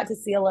Colorado. So I got to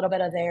see a little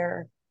bit of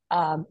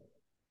um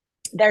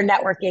their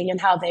networking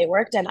and how they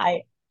worked, and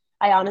I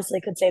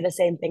honestly could say the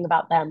same thing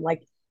about them.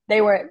 Like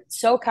they were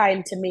so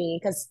kind to me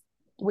because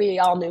we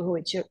all knew who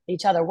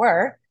each other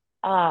were.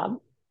 Um,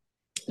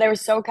 they were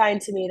so kind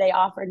to me. They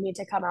offered me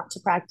to come out to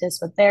practice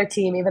with their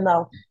team, even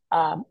though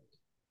um,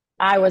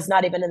 I was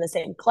not even in the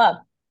same club.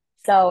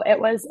 So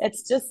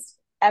it's just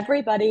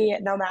everybody,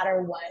 no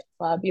matter what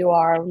club you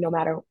are, no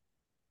matter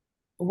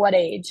what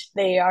age,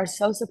 they are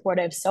so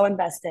supportive, so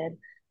invested.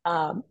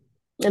 Um,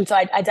 and so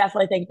I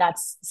definitely think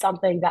that's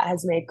something that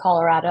has made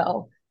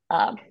Colorado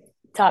um,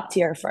 top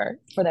tier for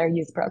their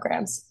youth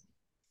programs.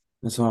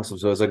 That's awesome.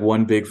 So it's like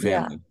one big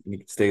Yeah. family.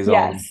 It stays all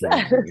one Yes.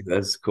 family.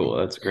 That's cool.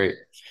 That's great.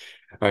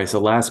 All right.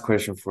 So last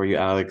question for you,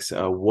 Alex.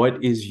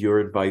 What is your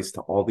advice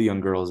to all the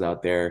young girls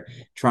out there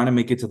trying to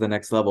make it to the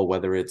next level,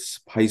 whether it's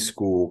high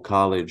school,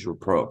 college, or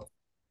pro?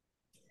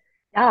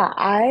 Yeah,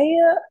 I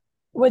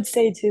would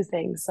say two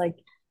things. Like,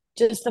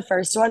 just the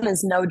first one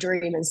is no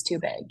dream is too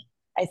big.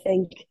 I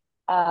think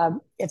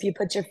if you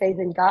put your faith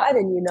in God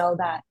and you know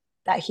that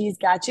He's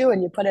got you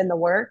and you put in the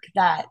work,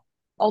 that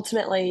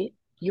ultimately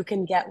you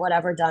can get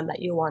whatever done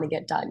that you want to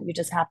get done. You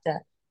just have to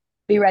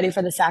be ready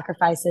for the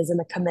sacrifices and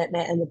the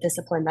commitment and the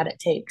discipline that it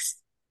takes.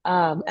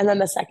 And then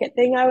the second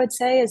thing I would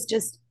say is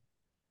just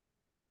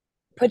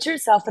put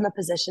yourself in a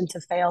position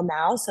to fail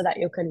now so that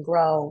you can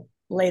grow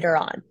later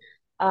on.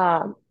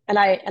 And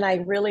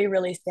I really,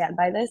 really stand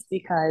by this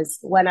because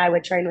when I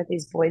would train with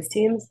these boys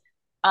teams,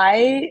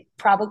 I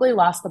probably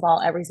lost the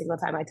ball every single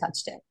time I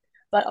touched it.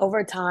 But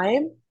over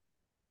time,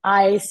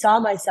 I saw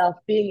myself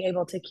being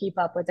able to keep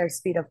up with their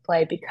speed of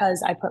play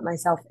because I put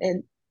myself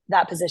in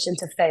that position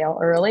to fail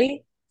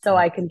early so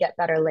I can get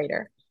better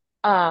later.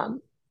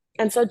 Um,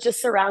 and so just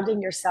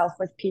surrounding yourself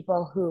with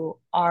people who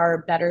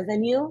are better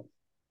than you,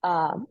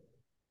 um,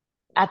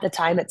 at the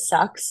time it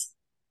sucks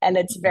and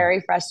it's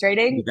very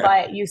frustrating, Yeah.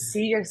 but you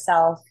see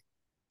yourself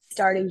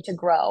starting to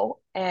grow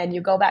and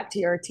you go back to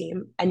your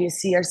team and you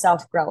see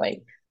yourself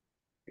growing.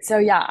 So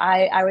yeah,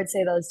 I would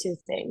say those two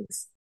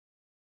things.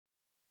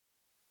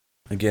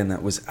 Again,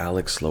 that was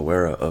Alex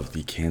Loera of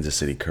the Kansas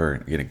City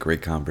Current. Again, a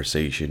great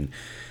conversation.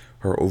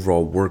 Her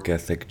overall work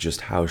ethic,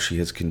 just how she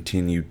has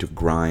continued to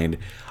grind.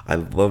 I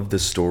love the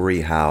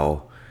story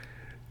how,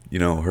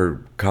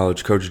 her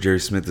college coach, Jerry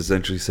Smith,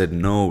 essentially said,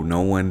 no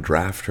one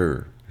draft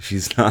her.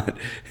 She's not,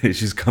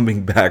 she's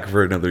coming back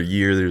for another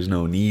year. There's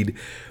no need.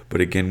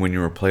 But again, when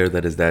you're a player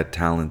that is that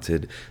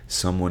talented,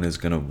 someone is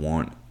going to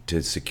want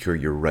to secure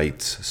your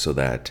rights so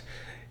that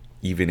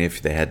even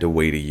if they had to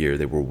wait a year,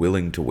 they were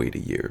willing to wait a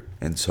year.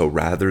 And so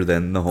rather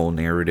than the whole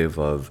narrative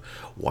of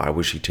why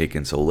was she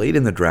taken so late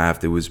in the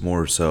draft, it was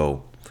more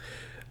so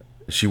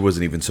she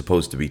wasn't even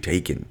supposed to be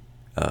taken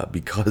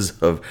because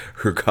of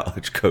her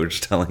college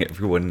coach telling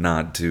everyone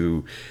not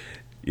to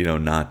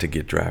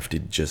get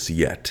drafted just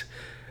yet.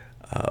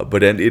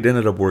 But it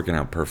ended up working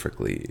out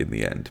perfectly in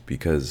the end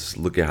because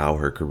look at how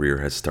her career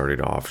has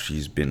started off.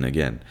 She's been,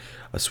 again,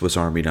 a Swiss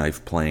Army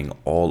knife playing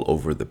all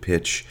over the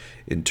pitch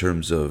in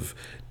terms of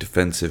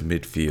defensive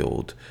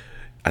midfield,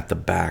 at the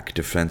back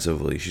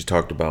defensively. She's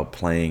talked about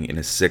playing in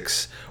a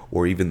six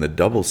or even the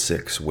double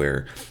six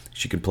where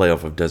she can play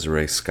off of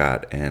Desiree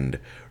Scott and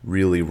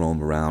really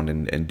roam around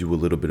and do a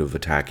little bit of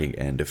attacking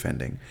and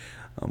defending,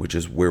 which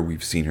is where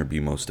we've seen her be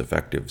most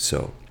effective.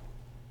 So,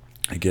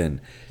 again,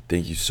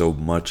 thank you so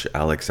much,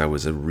 Alex. That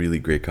was a really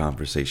great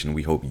conversation.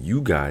 We hope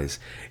you guys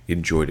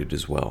enjoyed it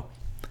as well.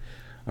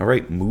 All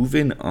right,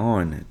 moving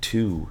on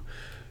to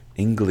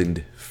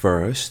England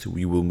first.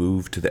 We will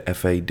move to the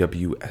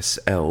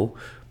FAWSL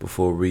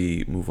before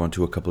we move on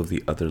to a couple of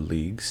the other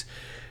leagues.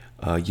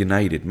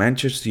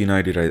 Manchester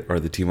United are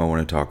the team I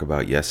want to talk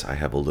about. Yes, I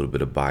have a little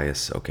bit of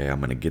bias. Okay, I'm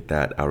going to get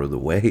that out of the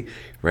way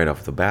right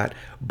off the bat.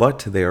 But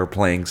they are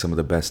playing some of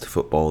the best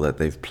football that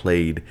they've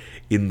played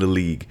in the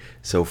league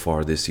so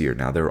far this year.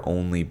 Now, they're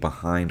only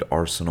behind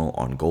Arsenal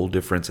on goal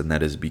difference, and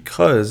that is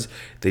because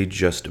they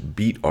just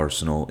beat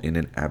Arsenal in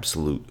an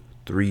absolute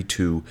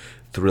 3-2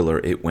 thriller.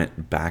 It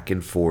went back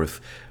and forth.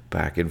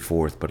 But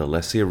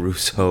Alessia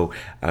Russo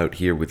out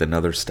here with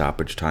another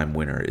stoppage time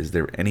winner. Is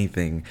there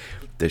anything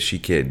that she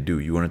can do?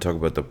 You want to talk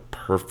about the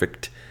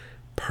perfect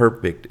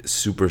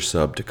super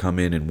sub to come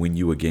in and win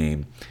you a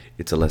game?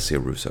 It's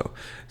Alessia Russo.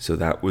 So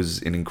that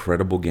was an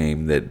incredible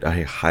game that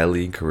I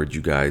highly encourage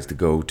you guys to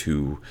go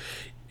to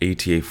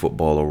ATA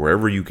Football or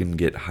wherever you can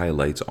get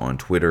highlights on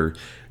Twitter.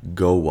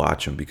 Go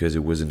watch them because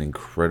it was an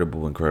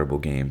incredible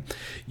game.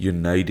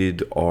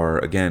 United are,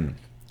 again,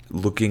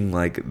 looking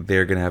like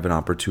they're going to have an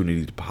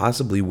opportunity to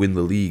possibly win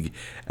the league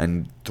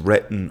and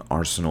threaten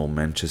Arsenal,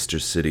 Manchester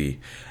City,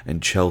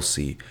 and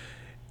Chelsea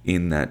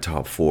in that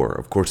top four.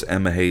 Of course,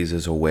 Emma Hayes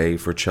is away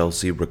for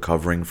Chelsea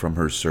recovering from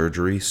her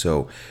surgery,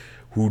 so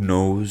who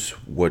knows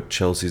what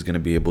Chelsea's going to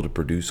be able to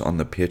produce on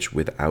the pitch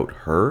without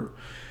her.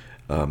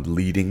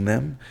 leading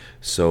them.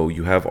 So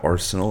you have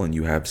Arsenal and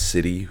you have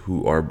City,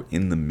 who are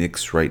in the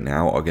mix right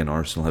now. Again,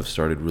 Arsenal have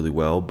started really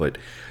well, but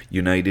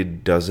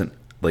United doesn't,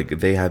 like,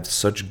 they have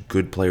such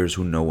good players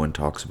who no one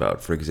talks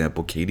about. For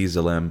example, Katie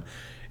Zalem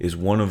is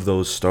one of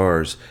those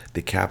stars,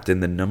 the captain,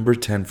 the number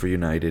 10 for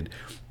United.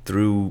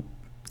 Through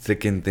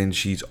thick and thin,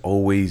 she's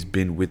always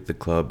been with the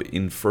club,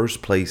 in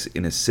first place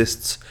in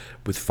assists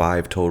with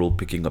 5 total,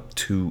 picking up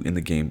 2 in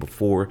the game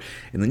before.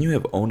 And then you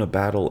have Ona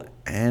Battle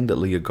and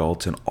Leah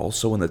Galton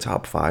also in the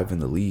top 5 in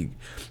the league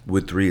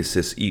with 3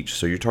 assists each.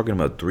 So you're talking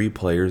about 3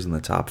 players in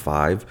the top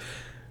 5,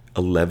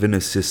 11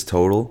 assists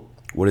total.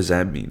 What does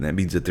that mean? That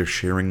means that they're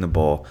sharing the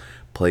ball,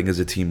 playing as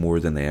a team more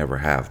than they ever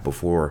have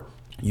before.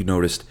 You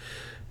noticed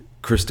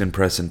Kristen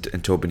Press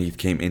and Tobin Heath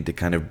came in to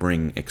kind of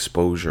bring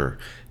exposure,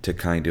 to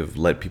kind of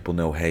let people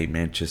know, hey,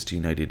 Manchester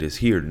United is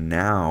here.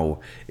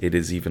 Now it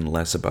is even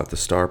less about the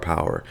star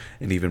power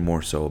and even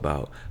more so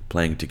about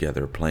playing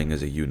together, playing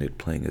as a unit,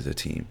 playing as a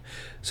team.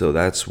 So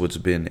that's what's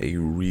been a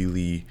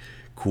really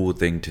cool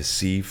thing to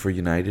see for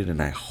United, and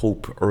I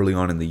hope early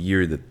on in the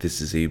year that this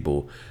is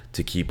able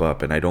to keep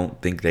up. And I don't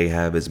think they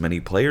have as many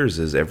players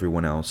as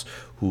everyone else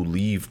who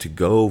leave to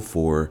go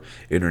for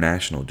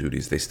international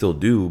duties. They still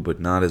do,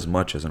 but not as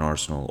much as an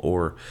Arsenal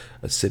or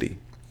a City.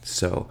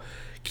 So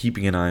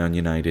keeping an eye on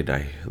United,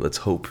 let's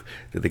hope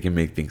that they can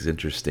make things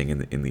interesting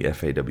in the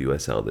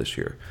FAWSL this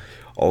year.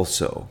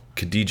 Also,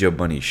 Khadija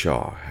Bunny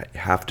Shaw, I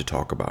have to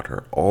talk about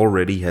her.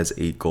 Already has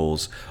 8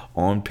 goals,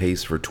 on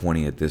pace for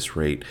 20 at this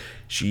rate.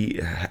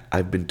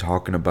 I've been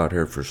talking about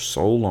her for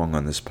so long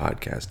on this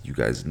podcast. You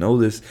guys know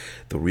this.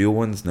 The real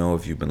ones know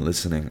if you've been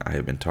listening. I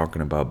have been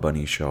talking about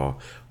Bunny Shaw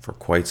for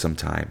quite some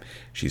time.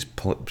 She's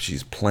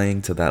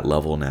playing to that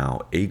level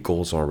now. 8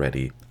 goals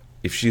already.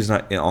 If she's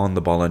not on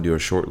the Ballon d'Or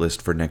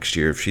shortlist for next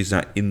year, if she's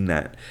not in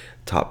that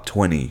top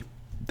 20,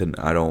 then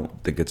I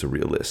don't think it's a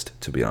real list,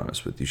 to be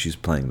honest with you. She's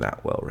playing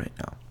that well right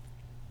now.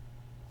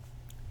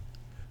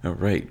 All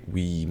right,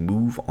 we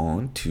move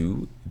on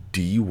to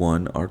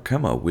D1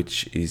 Arkema,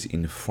 which is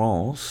in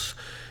France.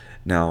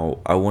 Now,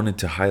 I wanted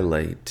to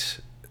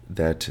highlight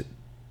that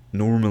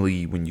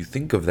normally when you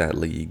think of that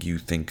league, you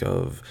think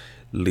of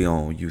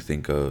Lyon, you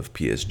think of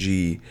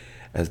PSG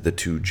as the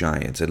 2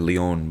 giants, and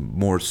Lyon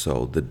more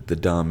so, the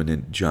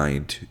dominant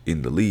giant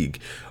in the league.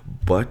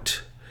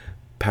 But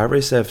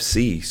Paris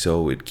FC,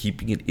 so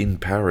keeping it in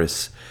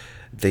Paris,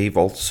 they've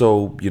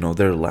also,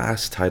 their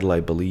last title, I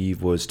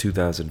believe, was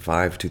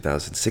 2005,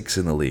 2006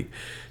 in the league.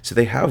 So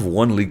they have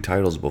won league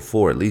titles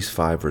before, at least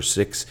 5 or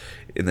 6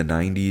 in the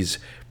 90s.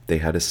 They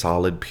had a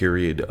solid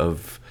period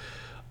of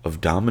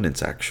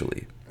dominance,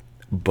 actually.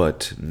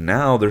 But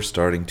now they're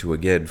starting to,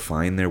 again,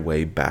 find their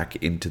way back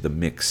into the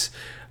mix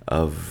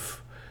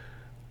of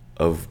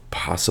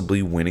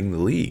possibly winning the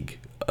league.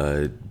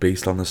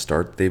 Based on the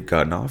start they've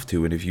gotten off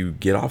to. And if you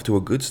get off to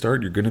a good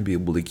start, you're going to be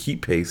able to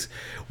keep pace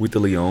with the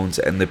Lyons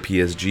and the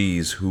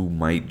PSGs, who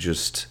might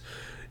just,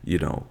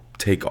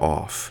 take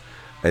off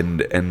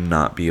and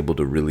not be able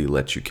to really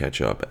let you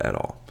catch up at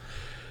all.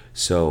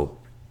 So,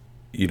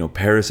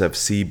 Paris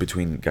FC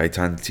between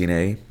Gaëtan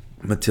Tiné,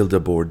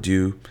 Mathilde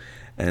Bourdieu,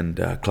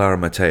 and Clara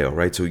Matteo,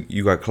 right? So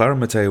you got Clara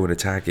Matteo, an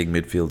attacking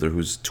midfielder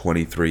who's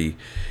 23.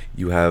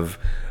 You have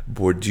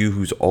Bourdieu,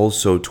 who's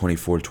also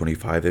 24,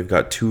 25. They've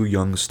got 2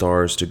 young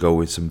stars to go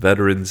with some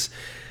veterans.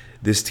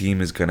 This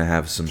team is going to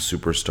have some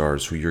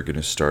superstars who you're going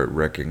to start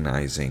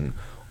recognizing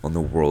on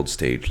the world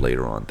stage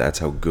later on. That's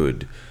how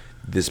good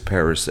this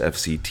Paris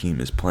FC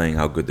team is playing,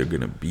 how good they're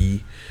going to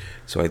be.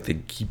 So I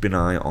think keep an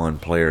eye on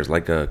players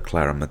like a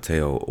Clara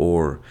Matteo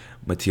or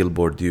Mathilde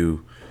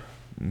Bourdieu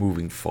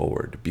moving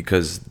forward,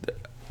 because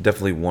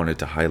definitely wanted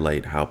to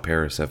highlight how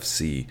Paris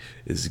FC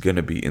is going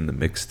to be in the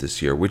mix this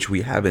year, which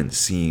we haven't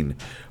seen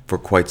for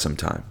quite some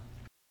time.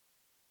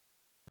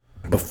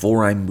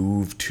 Before I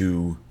move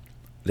to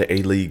the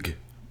A-League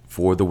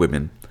for the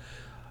women,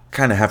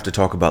 kind of have to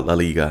talk about La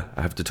Liga.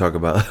 I have to talk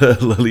about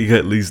La Liga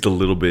at least a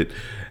little bit,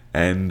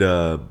 and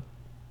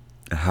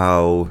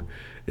how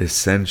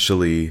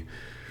essentially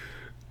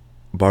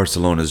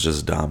Barcelona is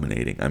just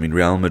dominating. I mean,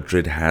 Real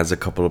Madrid has a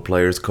couple of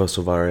players,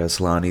 Kosovar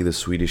Asllani, the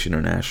Swedish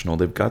international.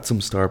 They've got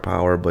some star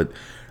power, but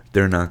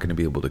they're not going to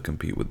be able to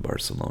compete with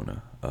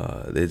Barcelona.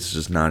 It's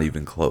just not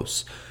even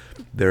close.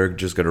 They're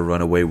just going to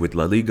run away with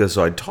La Liga.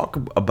 So I'd talk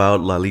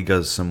about La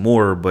Liga some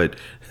more, but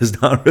there's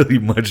not really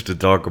much to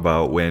talk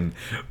about when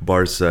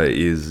Barca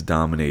is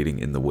dominating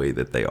in the way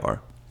that they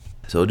are.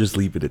 So I'll just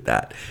leave it at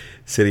that.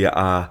 Serie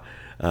A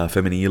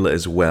Femenil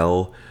as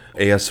well.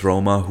 AS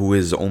Roma, who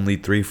is only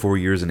 3-4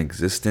 years in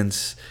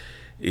existence,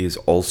 is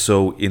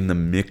also in the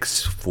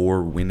mix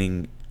for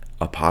winning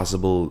a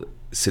possible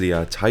Serie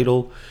A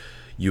title.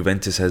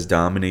 Juventus has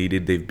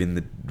dominated. They've been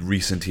the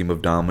recent team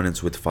of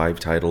dominance with 5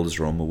 titles.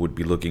 Roma would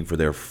be looking for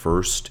their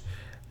first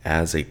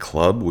as a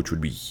club, which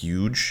would be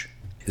huge,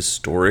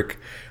 historic,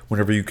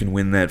 whenever you can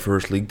win that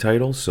first league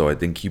title. So I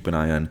think keep an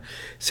eye on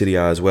Serie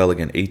A as well.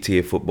 Again,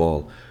 ATA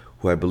Football,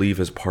 who I believe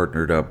has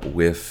partnered up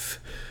with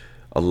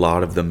a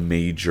lot of the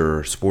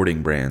major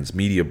sporting brands,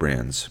 media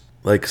brands,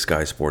 like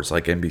Sky Sports,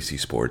 like NBC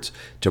Sports,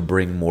 to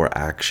bring more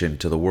action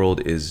to the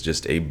world is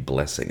just a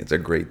blessing. It's a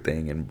great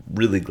thing, and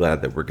really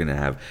glad that we're going to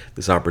have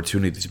this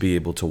opportunity to be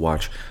able to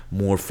watch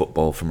more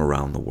football from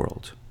around the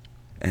world.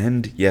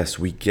 And yes,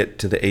 we get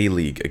to the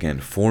A-League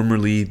again,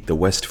 formerly the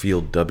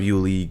Westfield W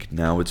League.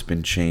 Now it's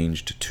been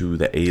changed to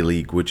the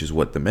A-League, which is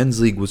what the men's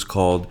league was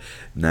called.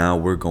 Now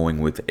we're going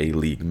with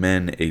A-League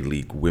men,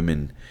 A-League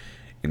women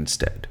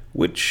instead,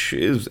 which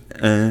is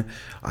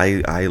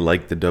I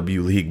like the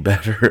W League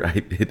better.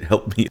 It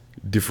helped me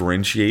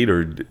differentiate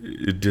or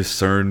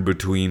discern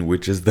between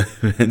which is the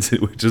men's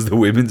and which is the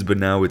women's, but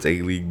now it's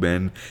A-League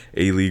men,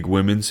 A-League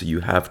women, so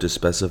you have to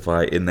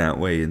specify in that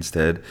way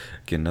instead.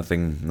 Again,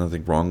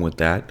 nothing wrong with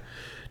that,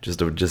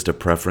 just a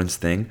preference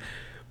thing.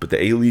 But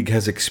the A-League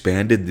has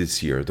expanded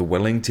this year. The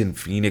Wellington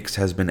Phoenix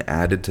has been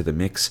added to the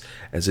mix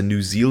as a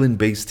New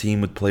Zealand-based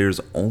team with players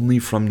only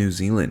from New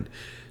Zealand.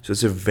 So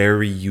it's a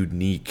very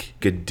unique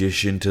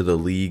addition to the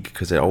league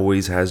because it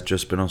always has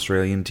just been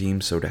Australian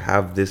teams. So to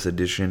have this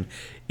addition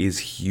is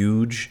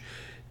huge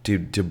to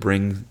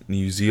bring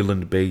New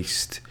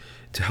Zealand-based,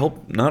 to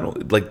help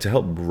to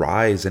help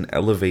rise and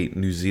elevate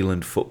New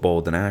Zealand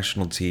football, the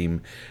national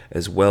team,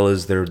 as well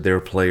as their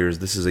players.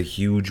 This is a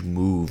huge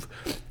move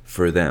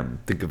for them.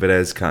 Think of it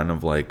as kind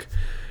of like,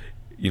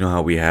 you know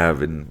how we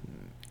have in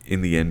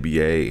the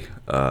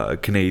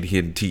NBA,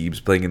 Canadian teams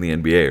playing in the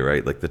NBA,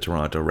 right? Like the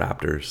Toronto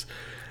Raptors.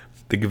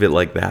 Think of it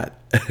like that.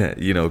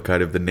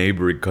 Kind of the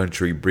neighboring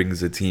country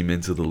brings a team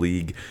into the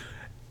league,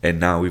 and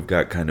now we've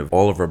got kind of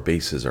all of our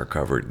bases are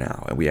covered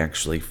now, and we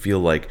actually feel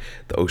like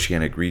the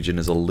Oceanic region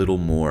is a little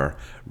more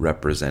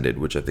represented,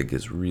 which I think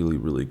is really,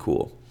 really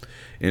cool.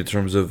 In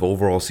terms of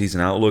overall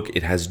season outlook,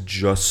 it has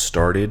just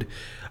started.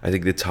 I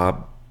think the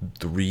top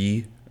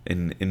three,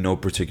 in no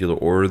particular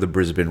order, the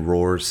Brisbane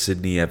Roar,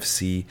 Sydney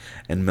FC,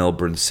 and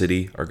Melbourne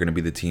City are going to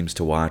be the teams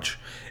to watch.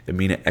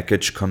 Amina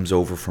Ekic comes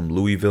over from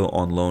Louisville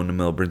on loan to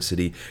Melbourne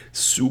City.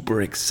 Super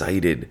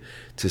excited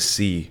to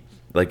see.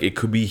 Like, it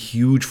could be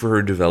huge for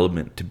her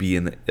development to be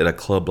at a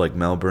club like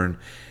Melbourne,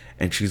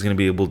 and she's going to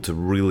be able to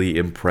really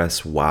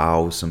impress,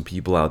 wow, some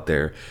people out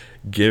there.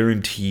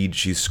 Guaranteed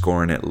she's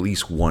scoring at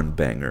least one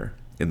banger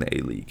in the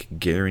A-League.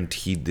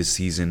 Guaranteed this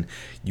season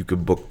you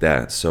could book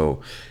that. So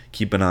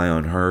keep an eye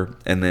on her.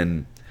 And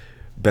then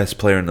best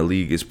player in the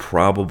league is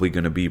probably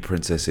going to be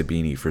Princess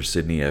Ibini for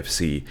Sydney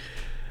FC.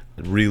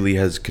 Really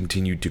has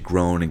continued to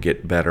grow and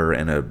get better,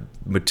 and a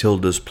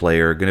Matilda's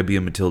player, going to be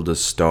a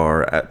Matilda's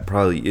star,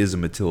 probably is a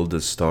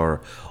Matilda's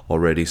star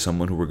already,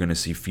 someone who we're going to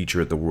see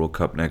feature at the World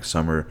Cup next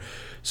summer.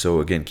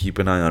 So again, keep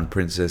an eye on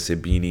Princess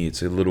Ibini.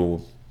 It's a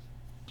little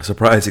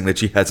surprising that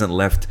she hasn't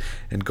left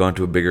and gone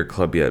to a bigger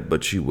club yet,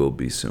 but she will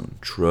be soon.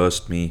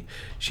 Trust me,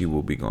 she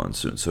will be gone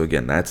soon. So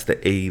again, that's the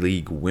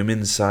A-League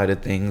women's side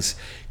of things.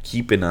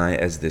 Keep an eye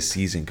as this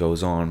season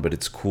goes on, but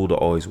it's cool to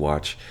always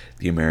watch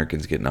the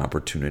Americans get an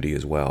opportunity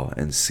as well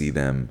and see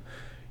them,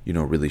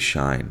 really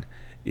shine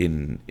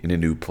in a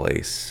new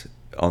place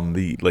on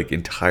the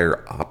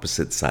entire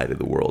opposite side of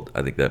the world.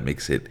 I think that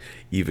makes it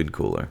even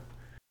cooler.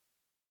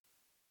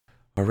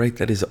 All right,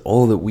 that is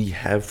all that we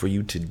have for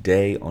you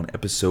today on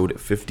episode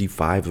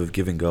 55 of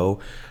Give and Go.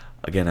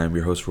 Again, I'm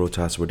your host,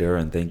 Rotas Wadera,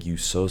 and thank you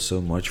so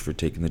much for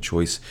taking the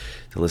choice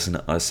to listen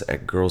to us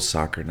at Girls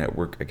Soccer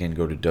Network. Again,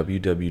 go to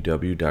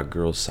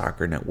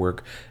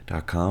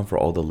www.girlssoccernetwork.com for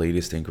all the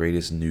latest and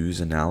greatest news,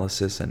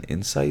 analysis, and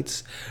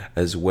insights,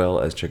 as well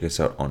as check us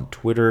out on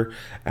Twitter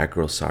at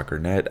Girls Soccer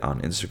Net,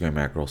 on Instagram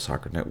at Girls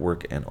Soccer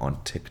Network, and on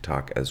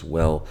TikTok as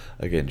well.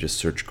 Again, just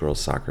search Girls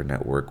Soccer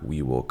Network.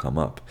 We will come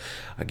up.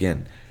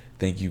 Again,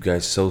 thank you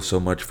guys so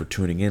much for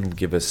tuning in.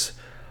 Give us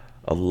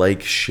a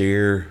like,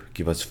 share,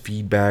 give us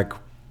feedback,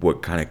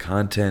 what kind of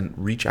content.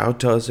 Reach out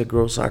to us at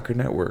Girls Soccer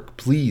Network.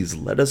 Please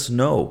let us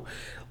know.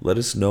 Let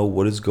us know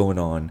what is going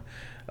on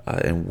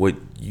and what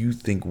you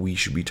think we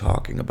should be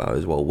talking about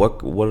as well.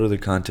 What other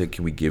content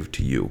can we give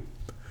to you?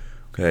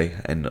 Okay,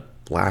 and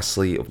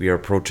lastly, we are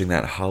approaching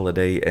that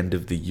holiday end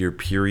of the year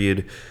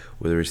period,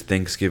 whether it's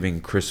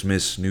Thanksgiving,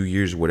 Christmas, New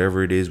Year's,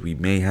 whatever it is. We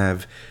may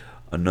have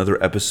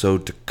another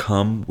episode to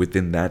come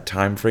within that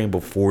time frame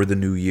before the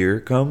new year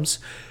comes.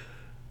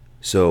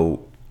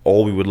 So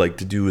all we would like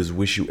to do is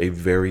wish you a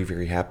very,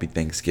 very happy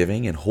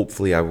Thanksgiving, and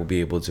hopefully I will be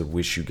able to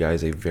wish you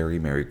guys a very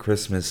Merry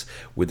Christmas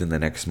within the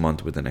next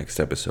month with the next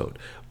episode.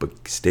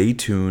 But stay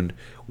tuned.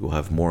 We'll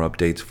have more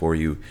updates for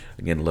you.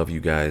 Again, love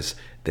you guys.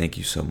 Thank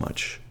you so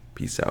much.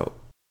 Peace out.